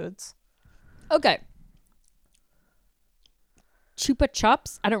trip foods. Okay. Chupa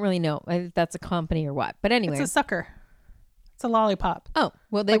Chups? I don't really know if that's a company or what. But anyway. It's a sucker. It's a lollipop. Oh,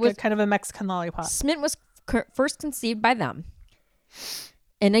 well, they Like was a kind of a Mexican lollipop. Smint was first conceived by them.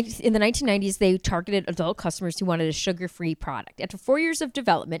 And in the 1990s, they targeted adult customers who wanted a sugar-free product. After 4 years of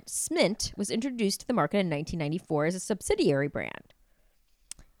development, Smint was introduced to the market in 1994 as a subsidiary brand.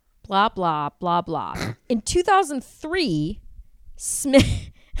 Blah, blah, blah, blah. In 2003,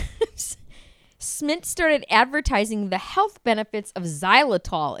 Smint started advertising the health benefits of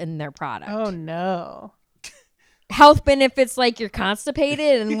xylitol in their product. Oh, no. Health benefits like you're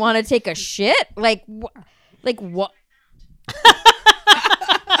constipated and want to take a shit? Like what?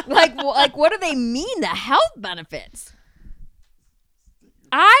 Like, what do they mean, the health benefits?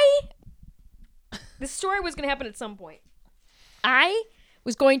 This story was going to happen at some point. I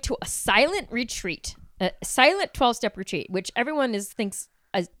was going to a silent retreat, a silent 12-step retreat, which everyone thinks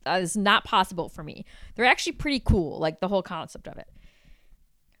is not possible for me. They're actually pretty cool, like the whole concept of it.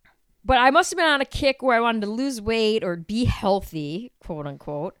 But I must have been on a kick where I wanted to lose weight or be healthy, quote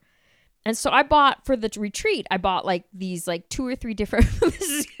unquote. And so I bought, for the retreat, like these like 2 or 3 different,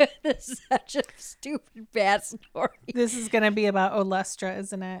 this is such a stupid bad story. This is going to be about Olestra,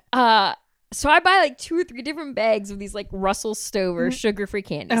 isn't it? So I buy like 2 or 3 different bags of these like Russell Stover sugar-free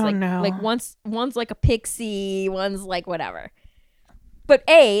candies. Oh, like, no. Like one's like a Pixie, one's like whatever. But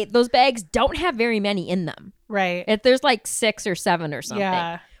A, those bags don't have very many in them. Right. There's like 6 or 7 or something.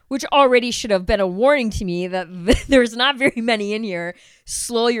 Yeah. Which already should have been a warning to me that there's not very many in here.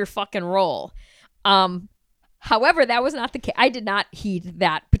 Slow your fucking roll. However, that was not the case. I did not heed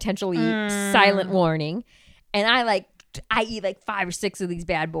that potentially silent warning. And I eat like 5 or 6 of these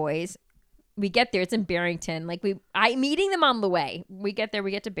bad boys. We get there. It's in Barrington. I'm eating them on the way. We get there.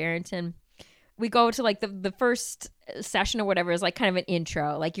 We get to Barrington. We go to like the first session or whatever is like kind of an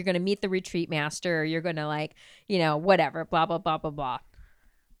intro. Like you're going to meet the retreat master. Or you're going to like, whatever, blah, blah, blah, blah, blah.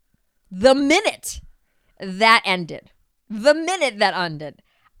 The minute that ended,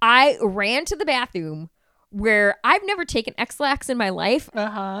 I ran to the bathroom where I've never taken X-Lax in my life.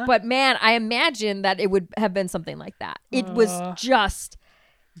 But man, I imagine that it would have been something like that. It was just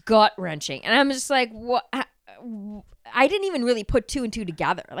gut-wrenching. And I'm just like, what? I didn't even really put 2 and 2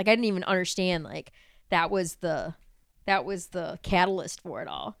 together. Like I didn't even understand like that was the catalyst for it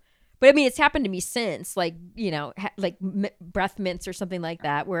all. But I mean, it's happened to me since, like, breath mints or something like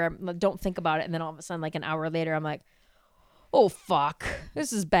that, where I don't think about it. And then all of a sudden, like an hour later, I'm like, oh, fuck,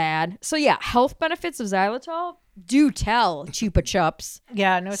 this is bad. So yeah, health benefits of xylitol, do tell, Chupa Chups.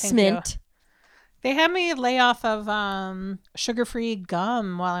 Yeah, no thank Smint. you. They had me lay off of sugar-free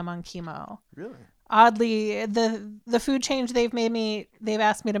gum while I'm on chemo. Really? Oddly, the food change they've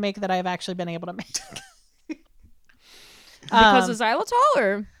asked me to make that I've actually been able to make. Because of xylitol,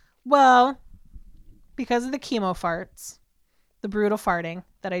 or? Well, because of the chemo farts, the brutal farting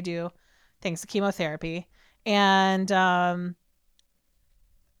that I do, thanks to chemotherapy. And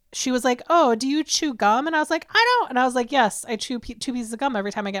she was like, oh, do you chew gum? And I was like, I don't. And I was like, yes, I chew 2 pieces of gum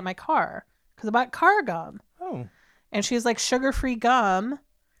every time I get in my car because I bought car gum. Oh. And she's like, sugar-free gum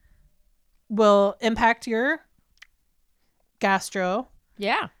will impact your gastro.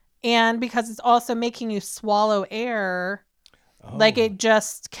 Yeah. And because it's also making you swallow air, Oh. like it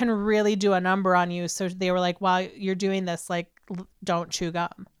just can really do a number on you. So they were like, while you're doing this, like, don't chew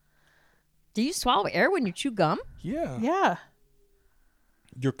gum. Do you swallow air when you chew gum? Yeah. Yeah.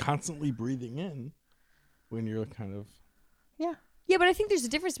 You're constantly breathing in when you're kind of... Yeah. Yeah, but I think there's a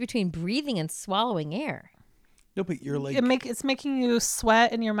difference between breathing and swallowing air. No, but you're like... It's making you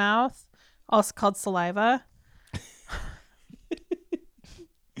sweat in your mouth, also called saliva.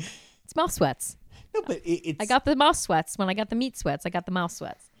 It's mouth sweats. No, but it's... I got the mouth sweats. When I got the meat sweats, I got the mouth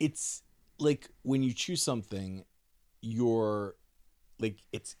sweats. It's like when you chew something, you're like,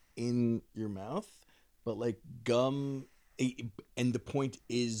 it's in your mouth, but like gum, and the point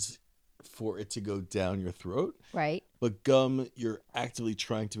is for it to go down your throat. Right. But gum, you're actively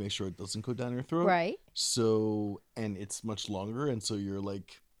trying to make sure it doesn't go down your throat. Right. So, and it's much longer, and so you're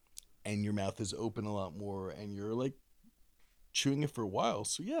like, and your mouth is open a lot more, and you're like chewing it for a while.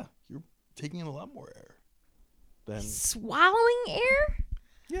 So yeah, you're taking in a lot more air than Swallowing air?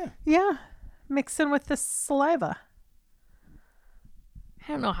 yeah. Yeah. mix in with the saliva.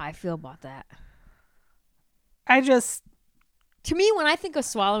 I don't know how I feel about that. To me, when I think of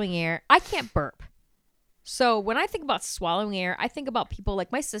swallowing air, I can't burp. So when I think about swallowing air, I think about people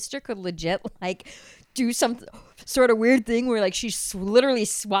like my sister could legit like do some sort of weird thing where like she literally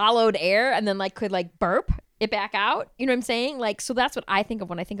swallowed air and then like could like burp it back out. You know what I'm saying? Like, so that's what I think of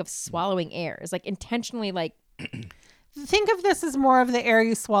when I think of swallowing air, is like intentionally like. Think of this as more of the air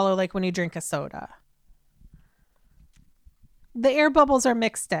you swallow like when you drink a soda. The air bubbles are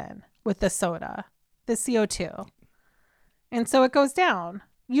mixed in with the soda, the CO2. And so it goes down.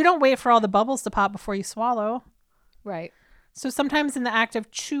 You don't wait for all the bubbles to pop before you swallow. Right. So sometimes in the act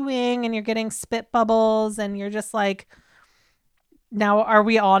of chewing and you're getting spit bubbles and you're just like, now are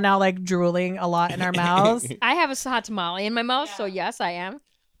we all now like drooling a lot in our mouths? I have a hot tamale in my mouth, so yes, I am.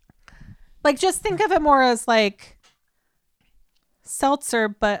 Like, just think of it more as like seltzer,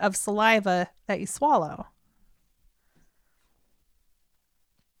 but of saliva that you swallow.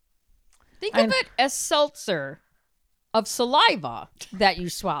 Think of it as seltzer of saliva that you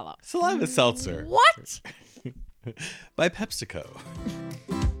swallow. Saliva seltzer. What? By PepsiCo.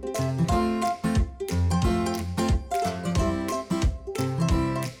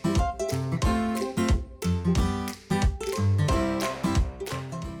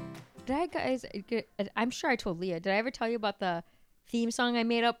 Did I guys? I'm sure I told Leah. Did I ever tell you about the theme song I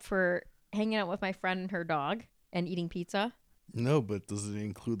made up for hanging out with my friend and her dog and eating pizza? No, but does it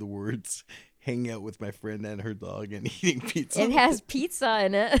include the words hanging out with my friend and her dog and eating pizza? It has pizza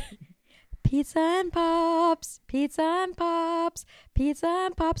in it. Pizza and pops, pizza and pops, pizza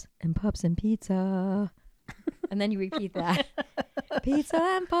and pops, and pops and pizza. And then you repeat that. Pizza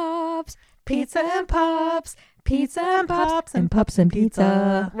and pops, Pizza and pops, pizza and pops, and pops and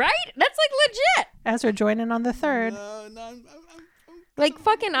pizza. Right? That's like legit. Ezra joining on the third. No, Like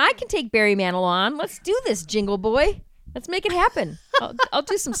fucking I can take Barry Manilow on. Let's do this, Jingle Boy. Let's make it happen. I'll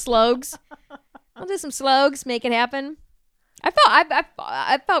do some slogs. Make it happen.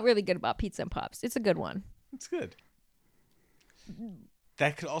 I felt really good about Pizza and Pops. It's a good one. It's good.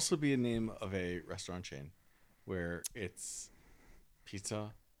 That could also be a name of a restaurant chain where it's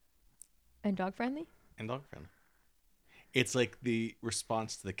pizza And dog friendly? and dog friendly. It's like the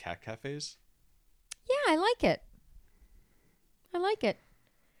response to the cat cafes. Yeah, I like it.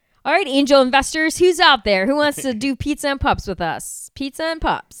 All right, angel investors, who's out there? Who wants to do Pizza and Pups with us? Pizza and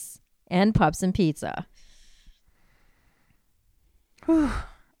Pups. And Pups and Pizza.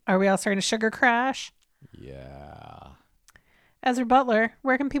 Are we all starting to sugar crash? Yeah. Ezra Butler,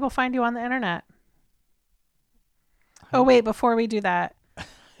 where can people find you on the internet? Oh, wait, before we do that.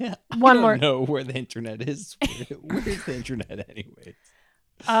 One more. I don't know where the internet is. Where's the internet anyways?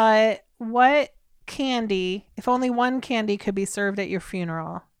 What candy, if only one candy could be served at your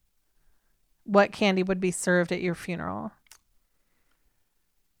funeral, what candy would be served at your funeral?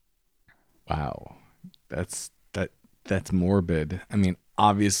 Wow. That's morbid. I mean,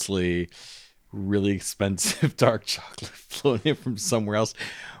 obviously really expensive dark chocolate flown in from somewhere else,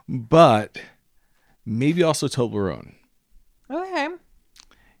 but maybe also Toblerone. Okay.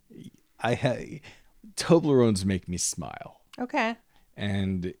 Toblerones make me smile. Okay.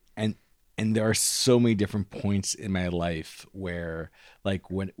 And there are so many different points in my life where, like,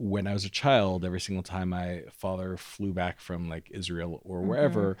 when I was a child, every single time my father flew back from like Israel or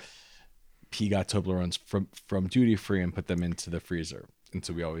wherever, he got Toblerones from duty free and put them into the freezer. And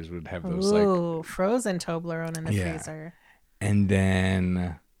so we always would have those like frozen Toblerone in the freezer. And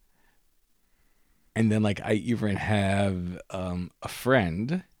then like I even have a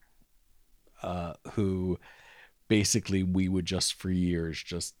friend who basically we would just for years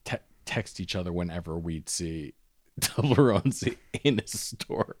just text each other whenever we'd see Toblerones in a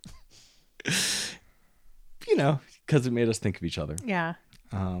store. You know, because it made us think of each other. Yeah.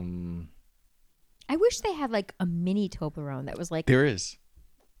 I wish they had like a mini Toblerone that was like There is.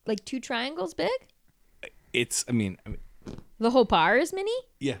 Like 2 triangles big? It's I mean The whole bar is mini?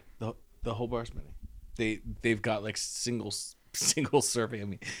 yeah, the whole bar's mini. They've got like single serving. I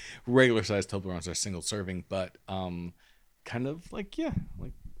mean, regular sized Toblerones are single serving, but kind of like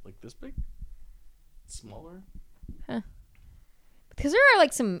like this big, smaller. Huh. Because there are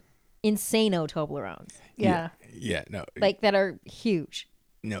like some insano Toblerones. Yeah. Yeah. No. Like that are huge.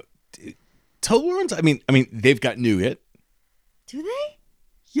 No. Toblerones. I mean, they've got nougat. Do they?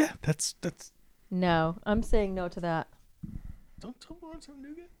 Yeah, that's. No, I'm saying no to that. Don't Toblerones have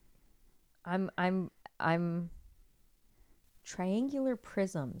nougat? I'm triangular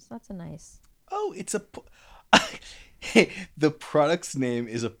prisms. That's a nice. Oh, it's a. Hey, the product's name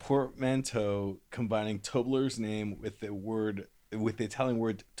is a portmanteau combining Tobler's name with the word with the Italian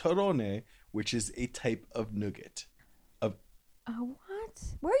word torrone, which is a type of nougat. Oh, what?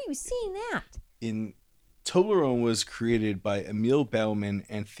 Where are you seeing that? Toblerone was created by Emil Baumann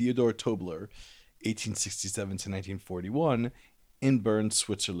and Theodor Tobler, 1867 to 1941, in Bern,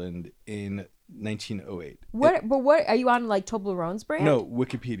 Switzerland, in 1908. What are you on, like Toblerone's brand? No,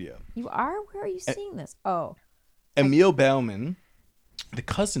 Wikipedia. You are? Where are you seeing this? Oh. Emil Baumann, the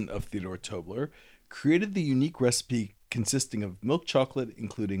cousin of Theodor Tobler, created the unique recipe consisting of milk chocolate,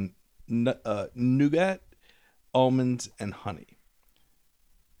 including nougat, almonds, and honey.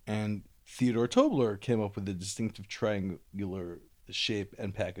 And Theodor Tobler came up with a distinctive triangular shape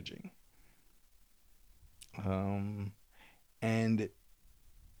and packaging.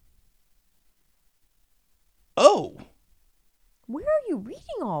 Where are you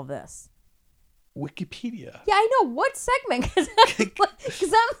reading all this? Wikipedia. Yeah, I know. What segment? Because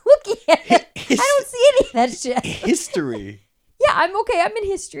I'm looking at it. I don't see any of that shit. History. Yeah, I'm okay. I'm in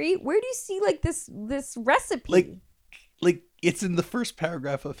history. Where do you see like this recipe? Like it's in the first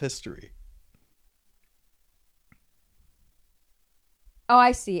paragraph of history. Oh,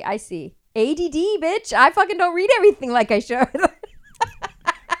 I see. ADD, bitch. I fucking don't read everything like I should.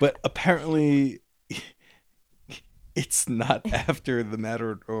 But apparently, it's not after the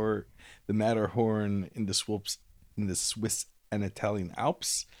Matterhorn in the Swiss and Italian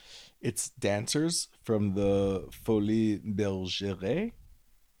Alps. It's dancers from the Folie Bergère.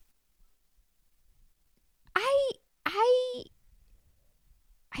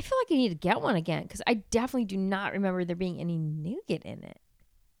 I feel like I need to get one again because I definitely do not remember there being any nougat in it.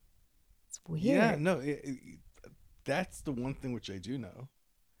 It's weird. Yeah, no, that's the one thing which I do know.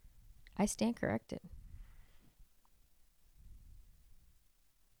 I stand corrected.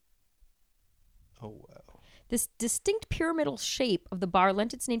 Oh, wow. This distinct pyramidal shape of the bar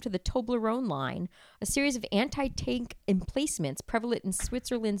lent its name to the Toblerone line, a series of anti-tank emplacements prevalent in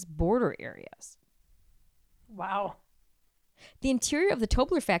Switzerland's border areas. Wow. The interior of the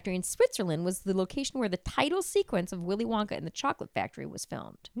Tobler factory in Switzerland was the location where the title sequence of Willy Wonka and the Chocolate Factory was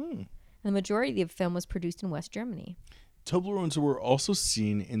filmed. And the majority of the film was produced in West Germany. Toblerones were also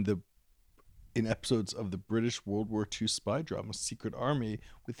seen in episodes of the British World War II spy drama Secret Army,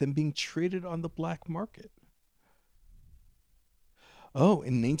 with them being traded on the black market. Oh,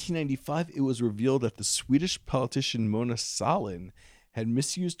 in 1995, it was revealed that the Swedish politician Mona Sahlin had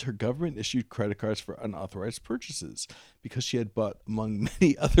misused her government-issued credit cards for unauthorized purchases because she had bought, among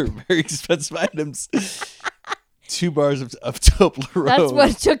many other very expensive items, 2 bars of Toblerone. That's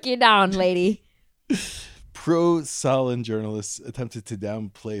what took you down, lady. Pro-Sahlin journalists attempted to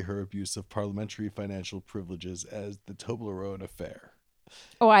downplay her abuse of parliamentary financial privileges as the Toblerone affair.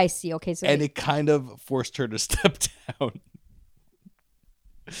 Oh, I see. Okay, so and it kind of forced her to step down.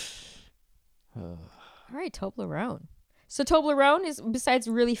 All right, Toblerone. So Toblerone is, besides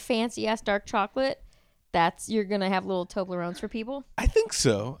really fancy ass dark chocolate, you're gonna have little Toblerones for people. I think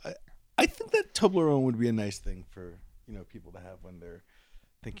so. I think that Toblerone would be a nice thing for people to have when they're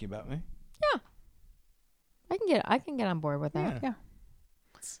thinking about me. Yeah, I can get on board with that. Yeah.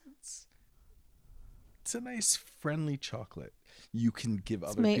 It's a nice, friendly chocolate. You can give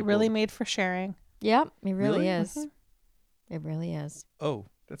It's other people. really made for sharing. Yep, it really Really? is. Mm-hmm. It really is. Oh,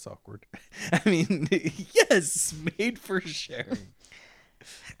 that's awkward. I mean, yes, made for sharing.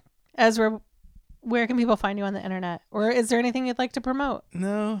 Ezra, where can people find you on the internet? Or is there anything you'd like to promote?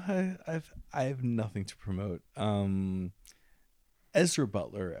 No, I have nothing to promote. Ezra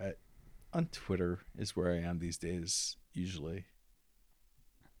Butler on Twitter is where I am these days, usually.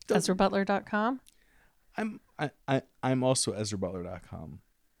 EzraButler.com? I'm also EzraButler.com.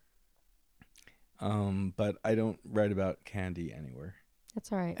 But I don't write about candy anywhere.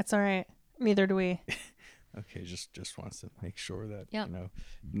 That's all right. It's all right. Neither do we. Okay, just wants to make sure that Yep.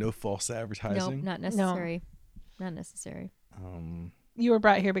 no false No, advertising. not necessary. Not necessary. You were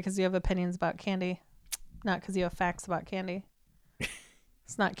brought here because you have opinions about candy, not because you have facts about candy.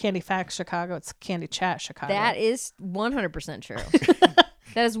 It's not Candy Facts Chicago. It's Candy Chat Chicago. That is 100% true.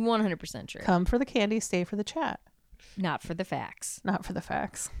 That is 100% true. Come for the candy, stay for the chat. Not for the facts. Not for the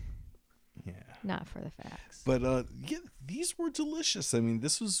facts. Yeah. Not for the facts. But yeah, these were delicious. I mean,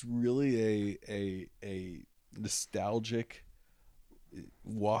 this was really a nostalgic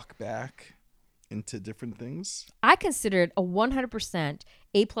walk back into different things. I consider it a 100%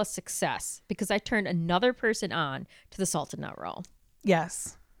 A+ success because I turned another person on to the salted nut roll.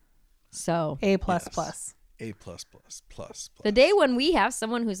 Yes. So A++. Yes. A+++++. The day when we have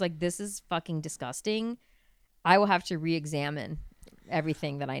someone who's like, this is fucking disgusting, I will have to re-examine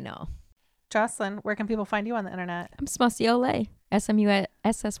everything that I know. Jocelyn, where can people find you on the internet? I'm Smussyolay. SMUSSYOLAY.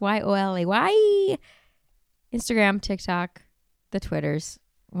 Instagram, TikTok, the Twitters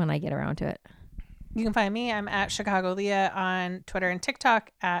when I get around to it. You can find me. I'm at Chicago Leah on Twitter and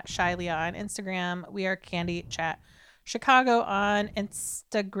TikTok, at Shy Leah on Instagram. We are Candy Chat Chicago on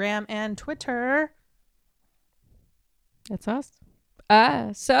Instagram and Twitter. That's us.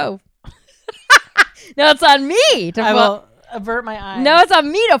 So now it's on me to I will avert my eyes. No, it's on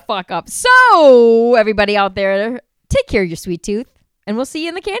me to fuck up. So everybody out there, take care of your sweet tooth, and we'll see you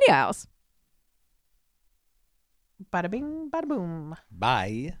in the candy aisles. Bada bing, bada boom.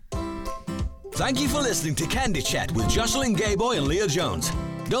 Bye. Thank you for listening to Candy Chat with Jocelyn Gayboy and Leah Jones.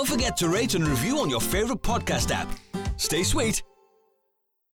 Don't forget to rate and review on your favorite podcast app. Stay sweet.